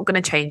I'm not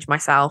going to change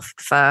myself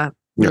for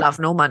love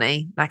nor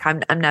money. Like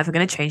I'm never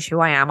going to change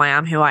who I am. I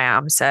am who I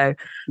am. So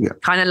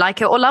kind of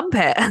like it or lump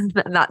it. And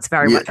that's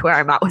very much where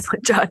I'm at with my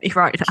journey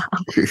right now.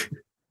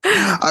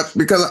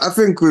 Because I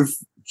think with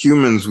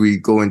humans, we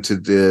go into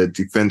the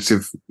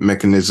defensive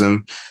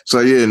mechanism.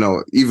 So,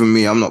 even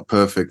me, I'm not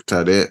perfect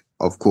at it,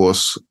 of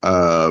course.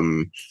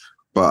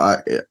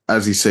 But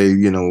as you say,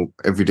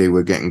 every day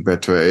we're getting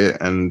better at it.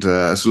 And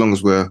as long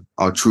as we're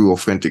our true,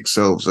 authentic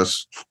selves,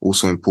 that's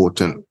also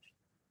important.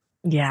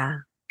 Yeah,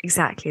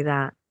 exactly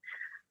that.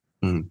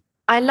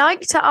 I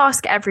like to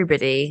ask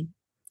everybody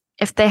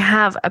if they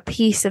have a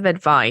piece of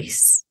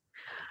advice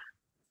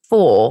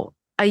for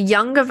a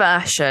younger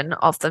version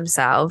of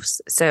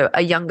themselves. So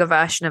a younger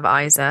version of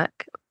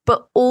Isaac,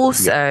 but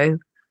also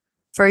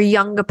for a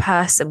younger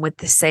person with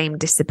the same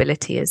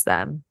disability as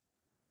them.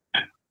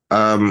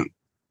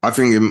 I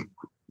think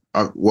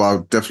what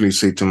I'll definitely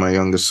say to my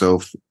younger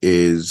self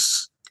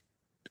is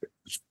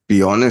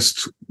be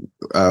honest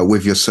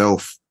with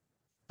yourself.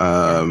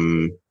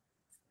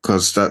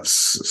 Because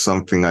that's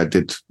something I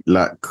did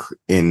lack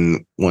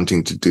in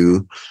wanting to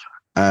do.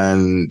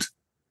 And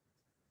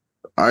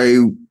I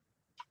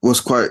was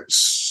quite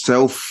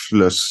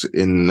selfless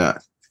in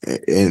that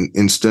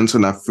instance.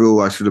 And I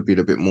feel I should have been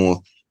a bit more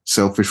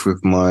selfish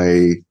with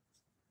myself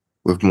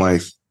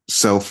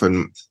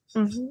and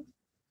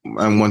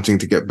wanting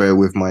to get better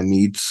with my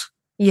needs.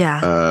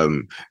 Yeah.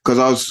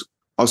 Because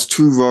I was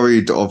too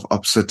worried of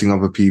upsetting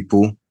other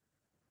people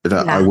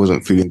that I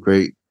wasn't feeling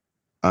great.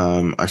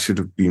 I should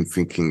have been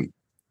thinking,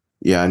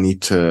 I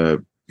need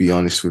to be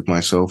honest with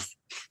myself.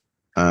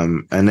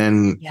 And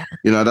then,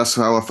 that's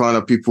how I found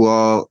out people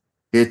are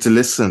here to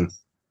listen.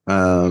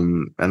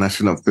 And I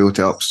shouldn't have built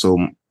it up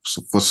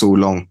for so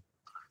long.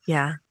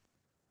 Yeah.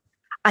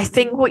 I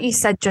think what you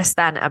said just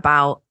then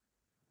about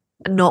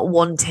not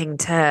wanting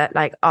to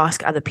like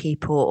ask other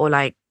people or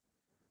like,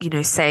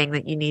 saying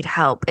that you need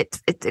help, it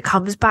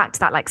comes back to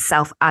that like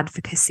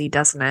self-advocacy,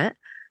 doesn't it?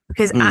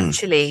 Because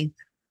actually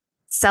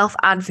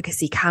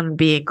self-advocacy can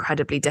be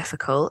incredibly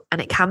difficult, and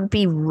it can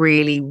be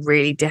really,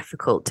 really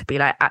difficult to be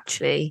like,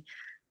 actually,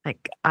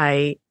 like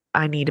I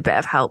need a bit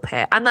of help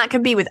here. And that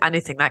can be with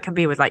anything. That can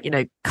be with like,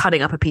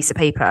 cutting up a piece of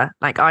paper.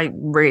 Like I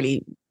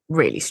really,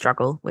 really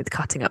struggle with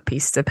cutting up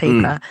pieces of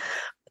paper.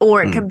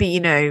 Or it can be,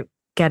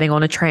 getting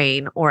on a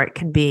train, or it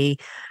can be,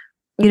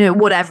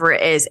 whatever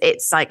it is.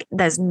 It's like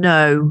there's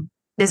no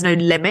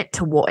limit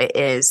to what it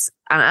is.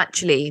 And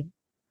actually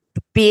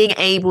being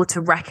able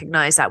to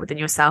recognize that within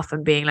yourself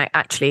and being like,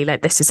 actually,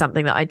 like, this is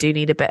something that I do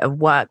need a bit of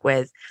work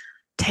with,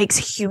 takes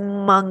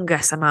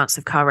humongous amounts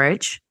of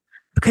courage,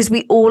 because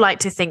we all like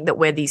to think that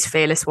we're these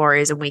fearless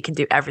warriors and we can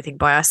do everything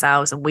by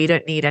ourselves and we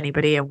don't need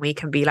anybody and we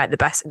can be like the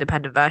best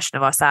independent version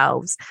of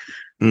ourselves.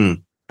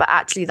 But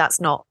actually it's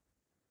not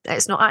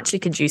actually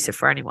conducive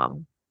for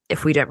anyone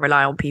if we don't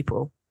rely on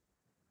people.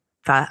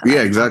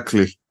 Yeah,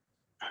 exactly.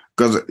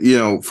 Because, you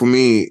know, for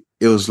me,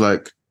 it was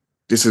like,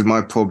 this is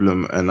my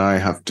problem and I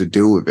have to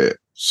deal with it.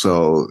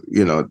 So,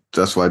 you know,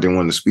 that's why I didn't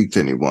want to speak to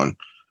anyone.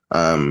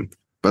 But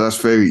that's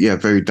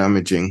very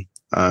damaging.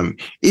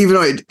 Even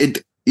though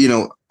it, you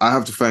know, I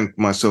have to thank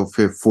myself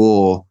here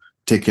for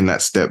taking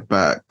that step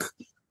back.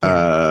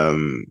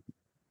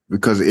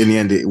 Because in the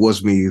end, it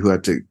was me who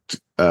had to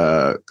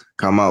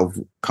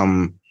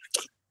come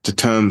to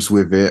terms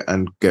with it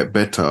and get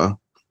better.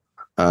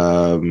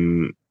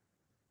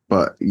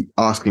 But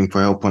asking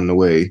for help on the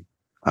way,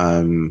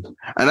 and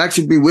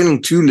actually be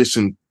willing to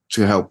listen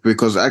to help,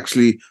 because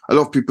actually a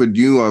lot of people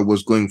knew I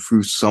was going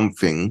through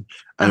something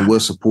and were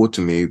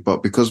supporting me,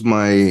 but because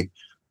my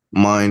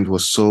mind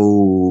was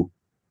so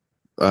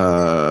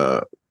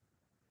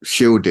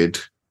shielded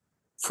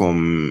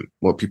from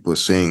what people were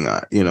saying,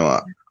 you know,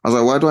 I was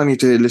like, why do I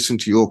need to listen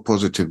to your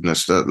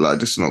positiveness? That, like,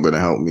 this is not going to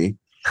help me.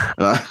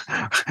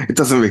 It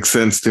doesn't make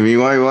sense to me.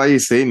 Why are you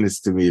saying this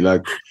to me?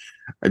 Like,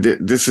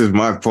 this is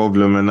my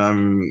problem and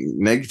I'm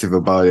negative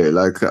about it.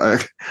 Like,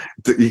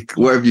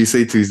 whatever you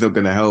say to me is not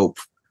going to help.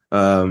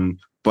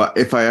 But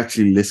if I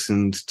actually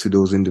listened to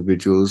those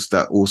individuals,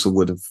 that also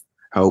would have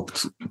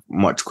helped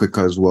much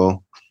quicker as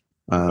well.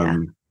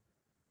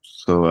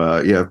 So,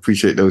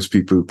 appreciate those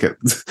people who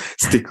kept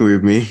sticking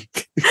with me.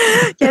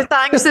 Yeah,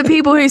 thanks to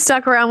people who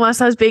stuck around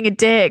whilst I was being a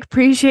dick.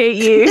 Appreciate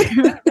you.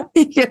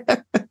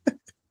 Yeah.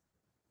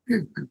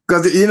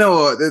 Because, you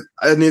know,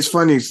 and it's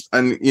funny,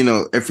 and, you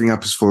know, everything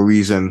happens for a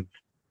reason.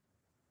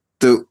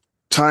 The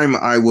time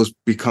I was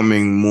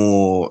becoming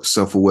more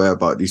self-aware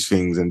about these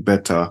things and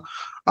better,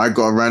 I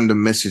got a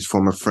random message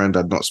from a friend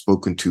I'd not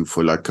spoken to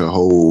for like a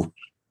whole,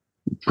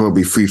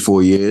 probably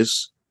 3-4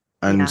 years.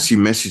 And she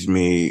messaged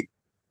me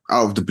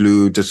out of the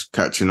blue, just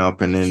catching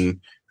up. And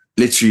then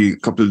literally a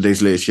couple of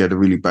days later, she had a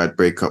really bad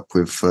breakup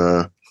with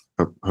her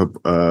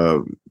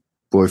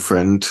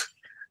boyfriend.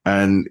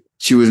 And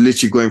she was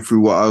literally going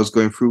through what I was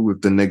going through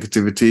with the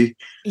negativity.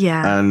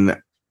 Yeah. And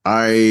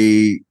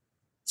I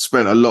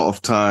spent a lot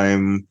of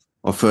time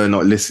of her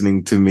not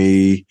listening to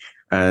me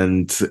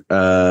and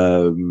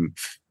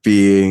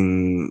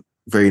being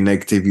very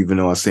negative, even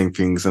though I was saying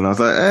things. And I was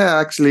like,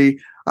 actually,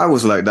 I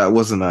was like that,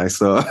 wasn't I?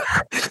 So,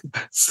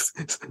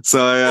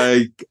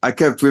 I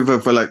kept with her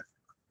for like,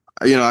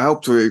 you know, I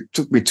helped her. It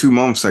took me 2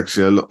 months,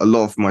 actually, a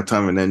lot of my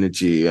time and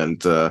energy.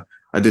 And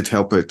I did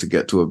help her to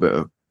get to a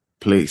better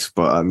place.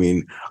 But I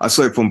mean, I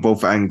saw it from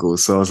both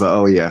angles. So I was like,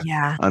 oh, yeah.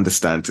 I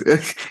understand.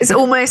 It's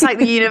almost like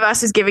the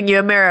universe is giving you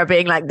a mirror,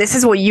 being like, this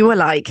is what you were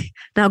like.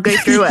 Now go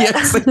through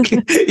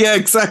it. Yeah,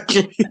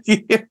 exactly.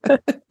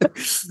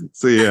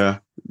 So,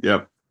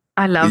 yep.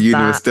 I love that. The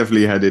universe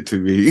definitely had it to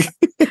me.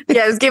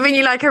 Yeah, it was giving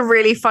you like a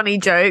really funny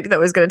joke that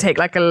was going to take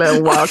like a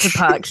little while to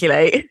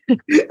percolate.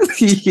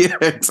 Yeah,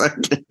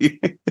 exactly.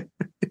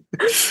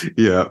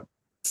 Yeah.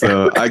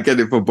 So I get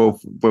it for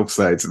both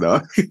sides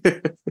now.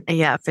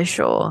 Yeah, for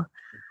sure.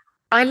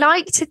 I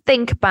like to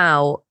think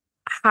about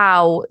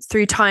how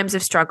through times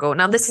of struggle,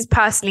 now this is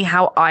personally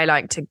how I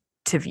like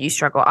to view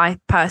struggle. I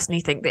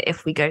personally think that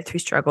if we go through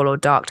struggle or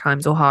dark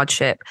times or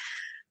hardship,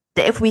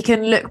 that if we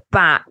can look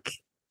back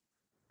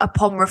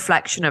upon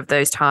reflection of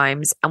those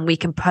times and we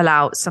can pull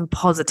out some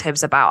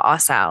positives about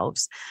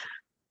ourselves,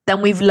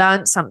 then we've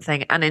learned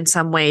something. And in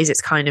some ways it's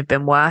kind of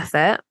been worth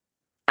it.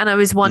 And I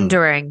was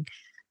wondering,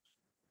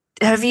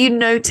 have you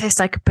noticed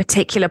like a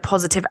particular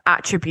positive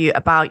attribute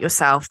about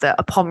yourself that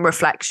upon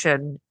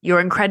reflection, you're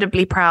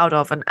incredibly proud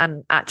of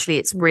and actually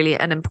it's really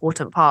an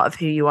important part of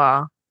who you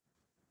are?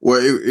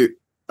 Well,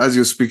 as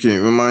you're speaking, it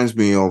reminds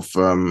me of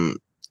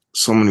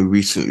someone who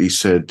recently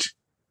said,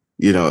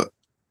 you know,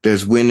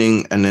 there's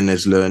winning and then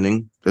there's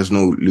learning. There's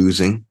no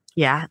losing.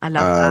 Yeah, I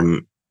love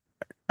that.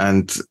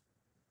 And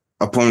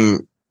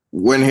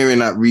when hearing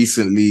that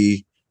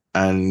recently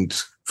and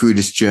through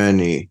this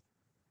journey,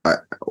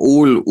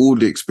 all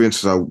the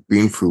experiences I've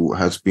been through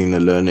has been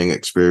a learning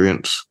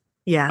experience.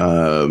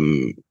 Yeah.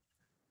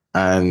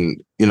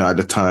 And, you know, at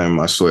the time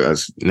I saw it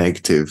as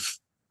negative,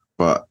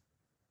 but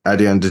at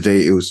the end of the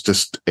day, it was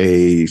just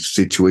a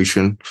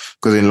situation,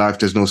 because in life,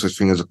 there's no such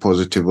thing as a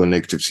positive or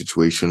negative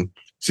situation.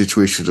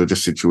 Situations are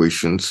just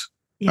situations.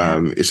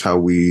 Yeah. It's how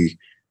we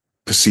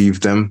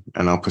perceive them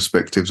and our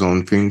perspectives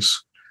on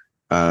things.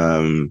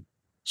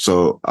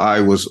 So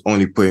I was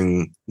only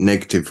putting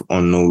negative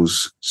on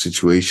those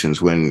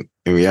situations when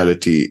in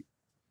reality,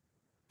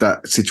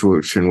 that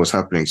situation was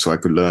happening so I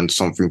could learn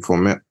something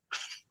from it.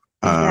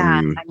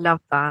 Yeah, I love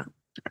that.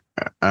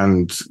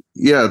 And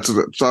yeah,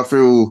 so I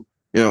feel,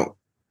 you know,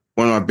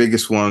 one of my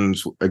biggest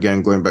ones,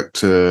 again, going back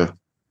to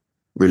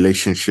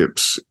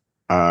relationships,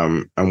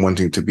 and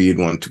wanting to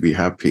be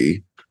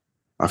happy,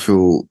 I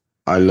feel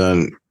I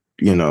learned,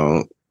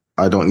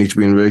 I don't need to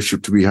be in a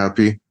relationship to be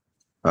happy.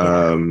 As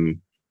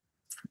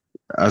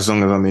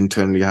long as I'm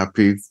internally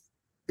happy,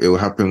 it will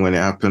happen when it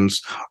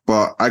happens.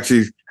 But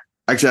actually,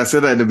 I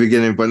said that at the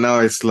beginning, but now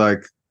it's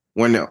like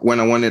when I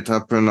want it to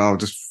happen, I'll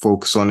just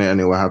focus on it and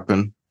it will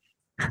happen.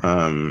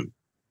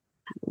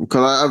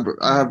 Because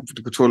I have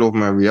the control over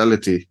my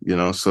reality,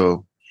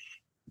 so.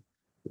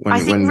 I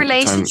think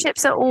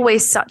relationships are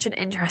always such an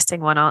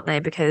interesting one, aren't they?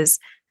 Because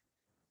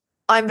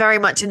I'm very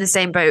much in the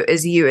same boat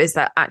as you, is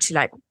that actually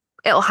like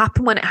it'll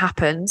happen when it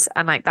happens,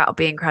 and like that'll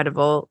be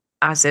incredible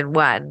as in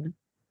when.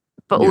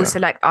 But also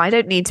like I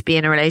don't need to be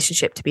in a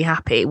relationship to be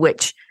happy,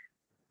 which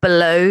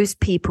blows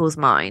people's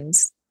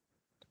minds.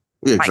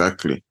 Yeah,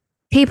 exactly. Like,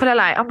 people are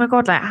like, oh my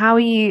God, like how are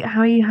you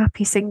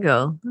happy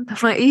single? I'm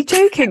like, are you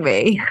joking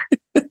me?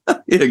 Yeah,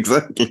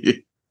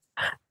 exactly.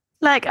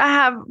 Like I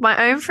have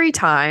my own free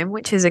time,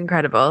 which is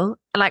incredible.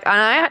 And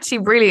I actually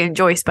really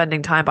enjoy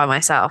spending time by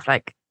myself.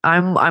 Like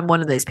I'm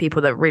one of those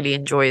people that really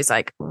enjoys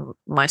like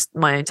my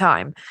own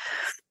time.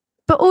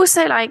 But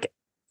also like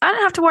I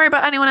don't have to worry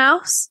about anyone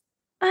else.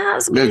 And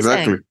that's amazing. Yeah,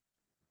 exactly.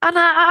 And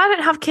I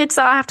don't have kids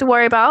that I have to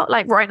worry about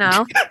like right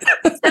now.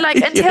 So like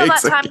until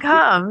that time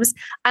comes.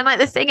 And like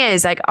the thing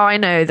is, like I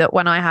know that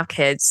when I have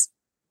kids,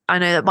 I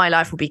know that my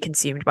life will be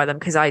consumed by them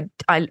because I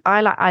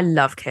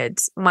love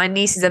kids. My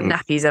nieces and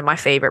nephews are my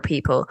favorite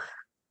people.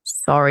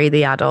 Sorry,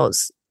 the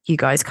adults, you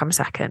guys come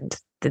second.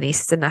 The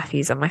nieces and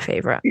nephews are my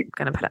favorite. I'm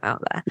gonna put it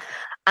out there.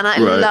 And I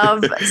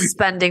love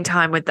spending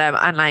time with them.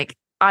 And like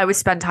I would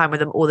spend time with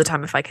them all the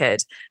time if I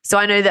could. So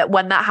I know that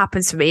when that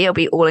happens for me, it'll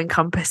be all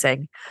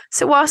encompassing.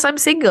 So whilst I'm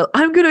single,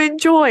 I'm gonna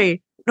enjoy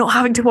not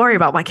having to worry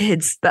about my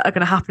kids that are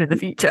gonna happen in the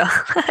future.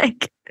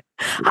 Like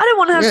I don't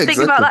want to have to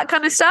think about that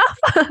kind of stuff.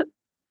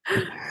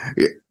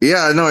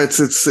 Yeah, no, it's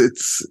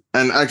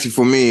and actually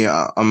for me,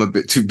 I'm a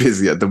bit too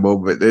busy at the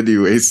moment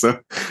anyway, so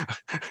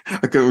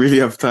I can't really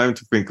have time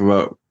to think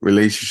about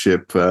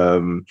relationship.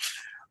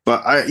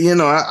 But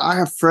I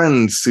have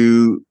friends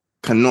who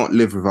cannot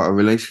live without a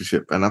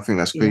relationship, and I think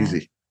that's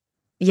crazy.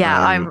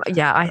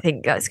 I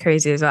think that's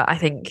crazy as well. I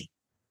think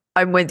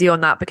I'm with you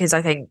on that because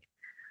I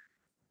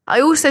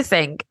also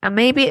think, and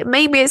maybe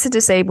it's a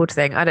disabled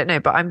thing, I don't know,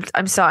 but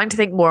I'm starting to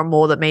think more and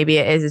more that maybe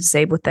it is a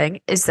disabled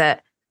thing, is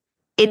that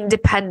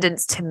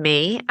independence to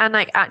me and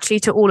like actually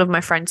to all of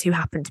my friends who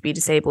happen to be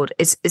disabled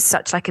is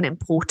such like an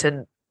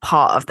important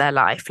part of their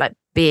life, like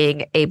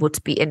being able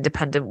to be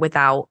independent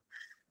without,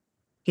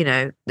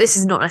 this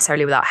is not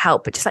necessarily without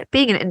help, but just like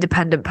being an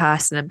independent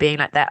person and being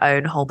like their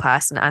own whole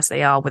person as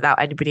they are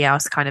without anybody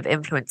else kind of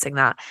influencing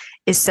that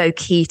is so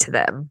key to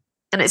them.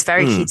 And it's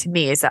very key to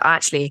me, is that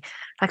actually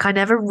like I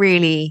never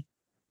really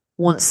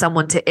want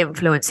someone to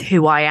influence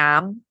who I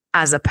am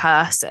as a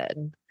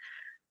person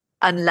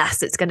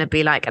unless it's going to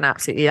be like an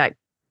absolutely like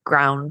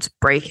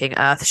groundbreaking,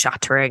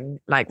 earth-shattering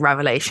like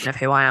revelation of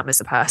who I am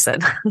as a person.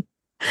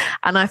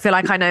 And I feel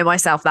like I know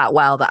myself that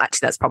well that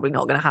actually that's probably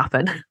not going to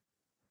happen.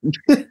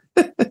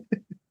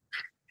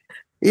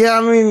 Yeah,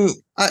 I mean,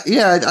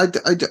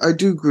 I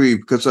do agree,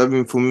 because I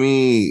mean, for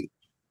me,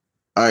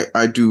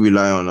 I do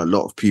rely on a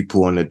lot of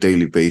people on a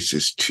daily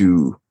basis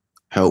to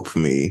help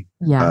me.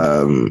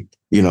 Yeah.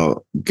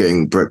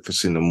 Getting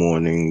breakfast in the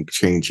morning,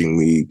 changing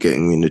me,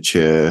 getting me in the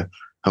chair,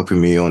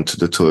 helping me onto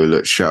the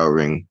toilet,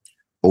 showering,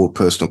 all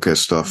personal care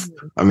stuff.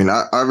 I mean,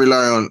 I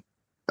rely on,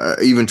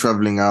 even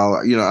traveling out,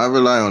 I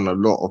rely on a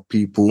lot of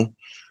people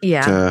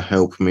to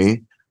help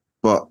me.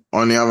 But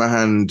on the other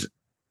hand,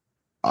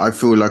 I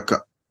feel like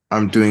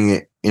I'm doing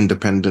it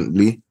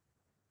independently,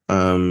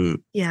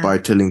 by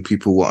telling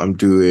people what I'm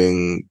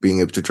doing,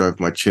 being able to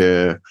drive my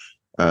chair,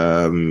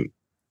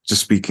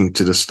 just speaking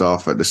to the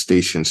staff at the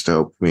stations to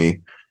help me.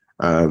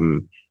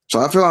 So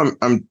I feel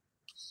I'm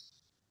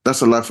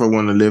that's a life I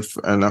want to live.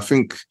 And I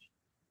think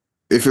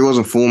if it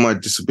wasn't for my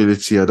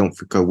disability, I don't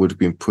think I would have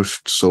been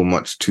pushed so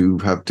much to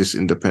have this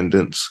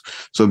independence.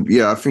 So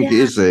yeah, I think it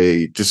is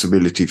a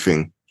disability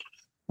thing,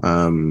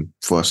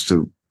 for us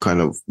to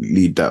kind of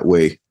lead that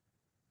way.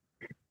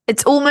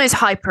 It's almost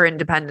hyper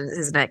independence,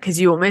 isn't it? Because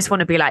you almost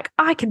want to be like,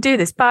 I can do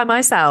this by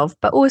myself,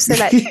 but also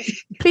like,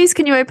 please,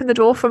 can you open the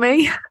door for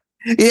me?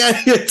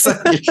 Yeah,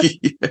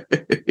 exactly.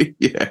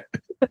 Yeah.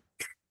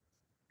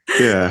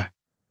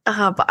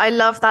 But I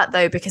love that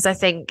though, because I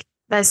think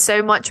there's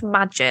so much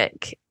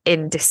magic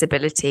in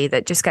disability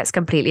that just gets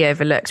completely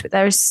overlooked. But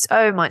there is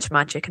so much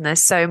magic, and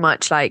there's so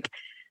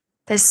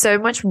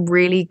much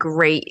really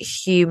great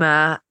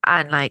humor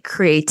and like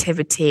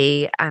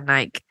creativity, and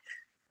like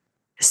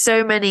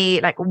so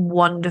many like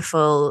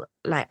wonderful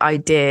like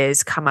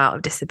ideas come out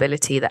of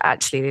disability that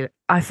actually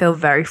I feel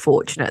very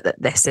fortunate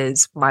that this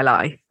is my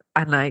life,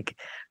 and like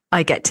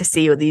I get to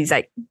see all these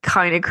like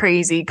kind of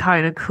crazy,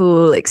 kind of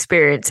cool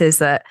experiences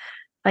that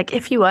like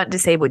if you weren't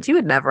disabled you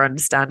would never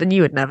understand and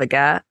you would never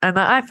get, and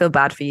I feel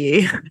bad for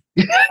you.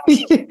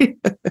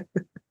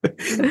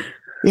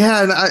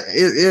 Yeah, and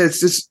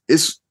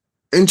it's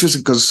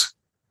interesting because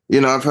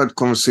I've had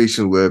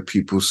conversations where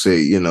people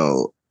say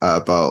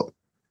about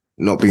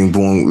not being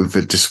born with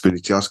a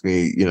disability, ask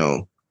me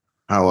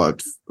how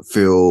I'd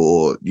feel,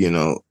 or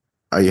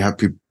are you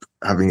happy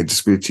having a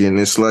disability? And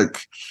it's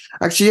like,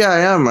 actually, yeah, I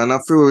am. And I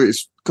feel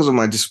it's because of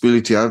my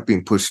disability, I've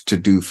been pushed to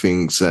do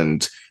things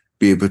and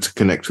be able to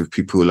connect with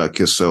people like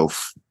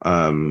yourself.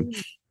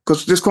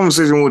 Because this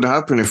conversation would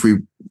happen if we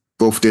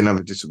both didn't have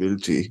a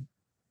disability.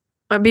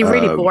 It'd be a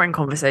really boring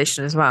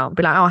conversation as well.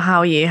 Be like, oh, how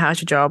are you? How's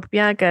your job?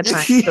 Yeah, good.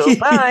 Thanks. Cool.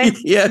 Bye.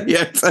 Yeah,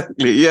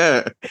 exactly.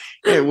 Yeah.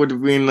 It would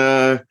have been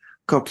a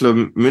couple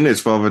of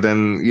minutes rather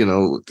than,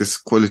 this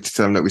quality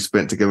time that we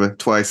spent together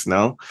twice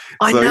now.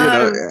 I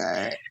know.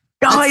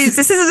 Guys,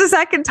 this is the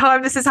second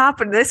time this has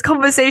happened. This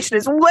conversation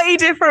is way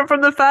different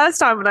from the first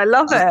time, and I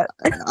love it.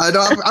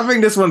 I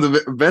think this one's a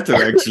bit better,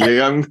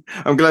 actually. I'm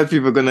glad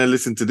people are going to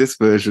listen to this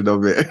version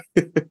of it.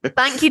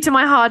 Thank you to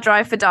my hard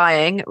drive for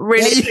dying.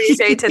 Really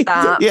appreciated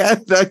that. Yeah,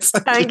 that's.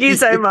 Thank you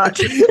so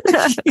much.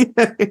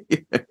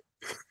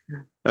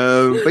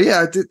 But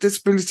yeah,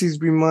 disability has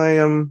been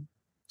my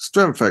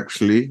strength,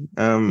 actually.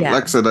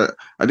 Like I said,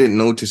 I didn't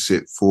notice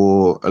it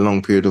for a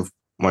long period of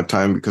my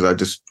time because I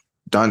just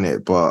done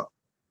it, but.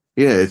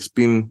 Yeah, it's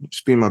been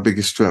my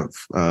biggest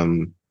strength,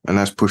 and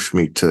that's pushed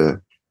me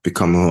to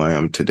become who I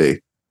am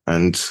today,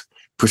 and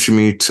pushing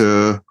me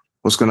to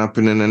what's going to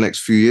happen in the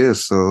next few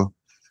years. So,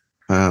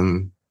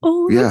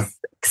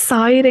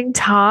 exciting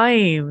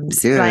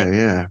times.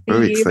 Yeah,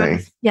 very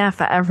exciting. Yeah,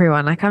 for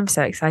everyone. Like, I'm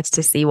so excited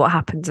to see what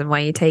happens and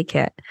where you take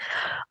it.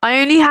 I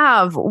only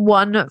have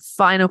one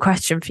final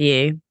question for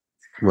you,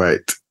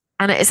 right?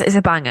 And it's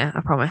a banger.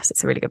 I promise,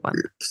 it's a really good one.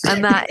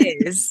 And that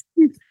is,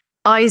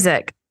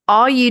 Isaac.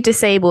 Are you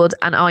disabled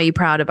and are you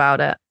proud about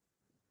it?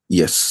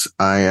 Yes,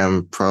 I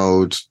am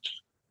proud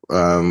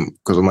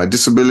because of my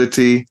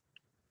disability,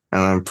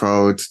 and I'm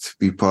proud to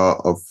be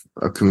part of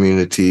a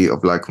community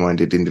of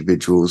like-minded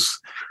individuals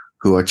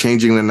who are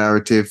changing the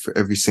narrative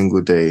every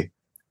single day.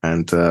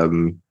 And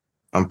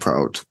I'm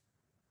proud.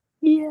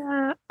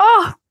 Yeah.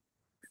 Oh,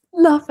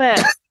 love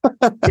it.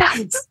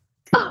 Yes.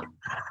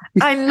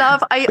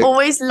 I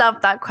always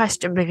love that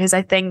question because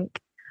I think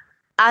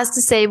as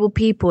disabled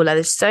people,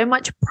 there's so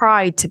much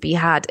pride to be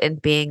had in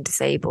being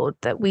disabled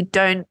that we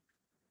don't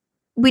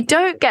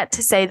get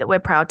to say that we're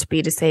proud to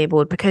be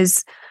disabled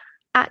because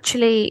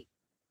actually,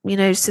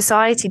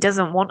 society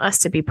doesn't want us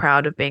to be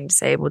proud of being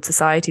disabled.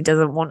 Society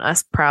doesn't want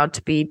us proud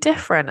to be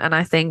different. And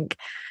I think,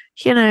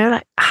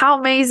 like, how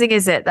amazing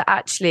is it that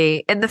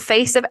actually in the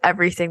face of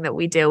everything that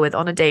we deal with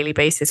on a daily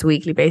basis,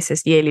 weekly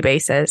basis, yearly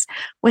basis,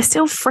 we're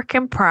still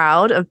freaking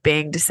proud of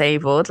being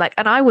disabled. Like,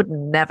 and I would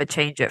never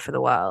change it for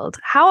the world.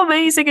 How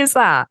amazing is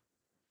that?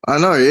 I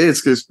know it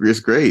is. It's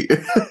great.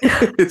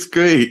 It's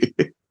great.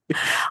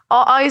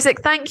 Oh,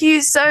 Isaac, thank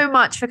you so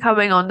much for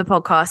coming on the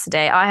podcast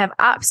today. I have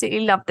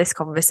absolutely loved this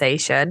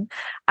conversation.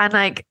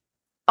 And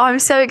I'm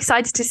so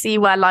excited to see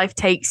where life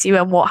takes you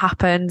and what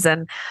happens.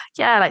 And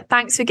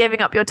thanks for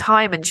giving up your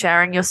time and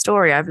sharing your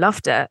story. I've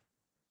loved it.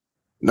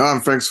 No,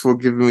 and thanks for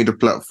giving me the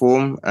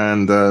platform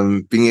and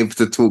being able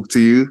to talk to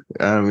you.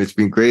 It's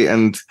been great.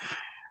 And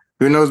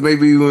who knows,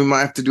 maybe we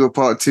might have to do a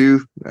part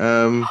 2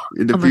 in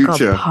the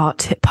future.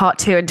 God, part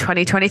 2 in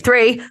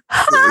 2023.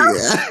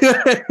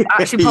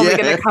 Actually, probably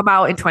going to come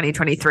out in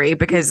 2023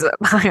 because the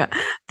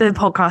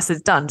podcast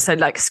is done. So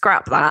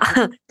scrap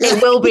that.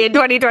 It will be in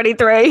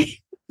 2023.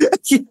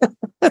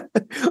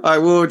 I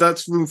will.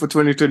 That's room for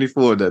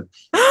 2024 then.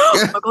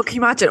 Oh my God, can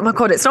you imagine? Oh my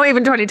God, it's not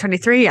even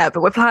 2023 yet,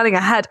 but we're planning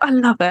ahead. I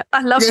love it.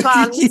 I love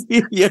plans.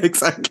 Yeah,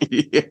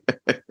 exactly. Yeah.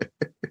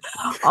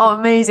 Oh,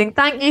 amazing.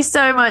 Thank you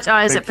so much,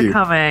 Isaac, for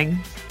coming.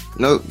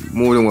 No,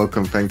 more than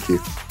welcome. Thank you.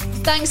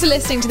 Thanks for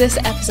listening to this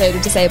episode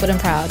of Disabled and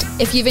Proud.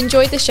 If you've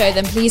enjoyed the show,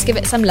 then please give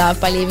it some love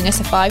by leaving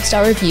us a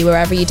 5-star review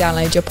wherever you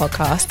download your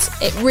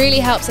podcasts. It really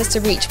helps us to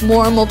reach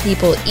more and more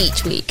people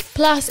each week.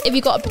 Plus, if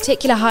you've got a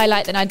particular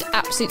highlight, then I'd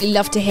absolutely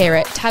love to hear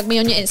it. Tag me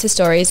on your Insta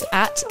stories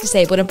at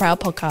Disabled and Proud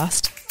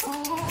Podcast.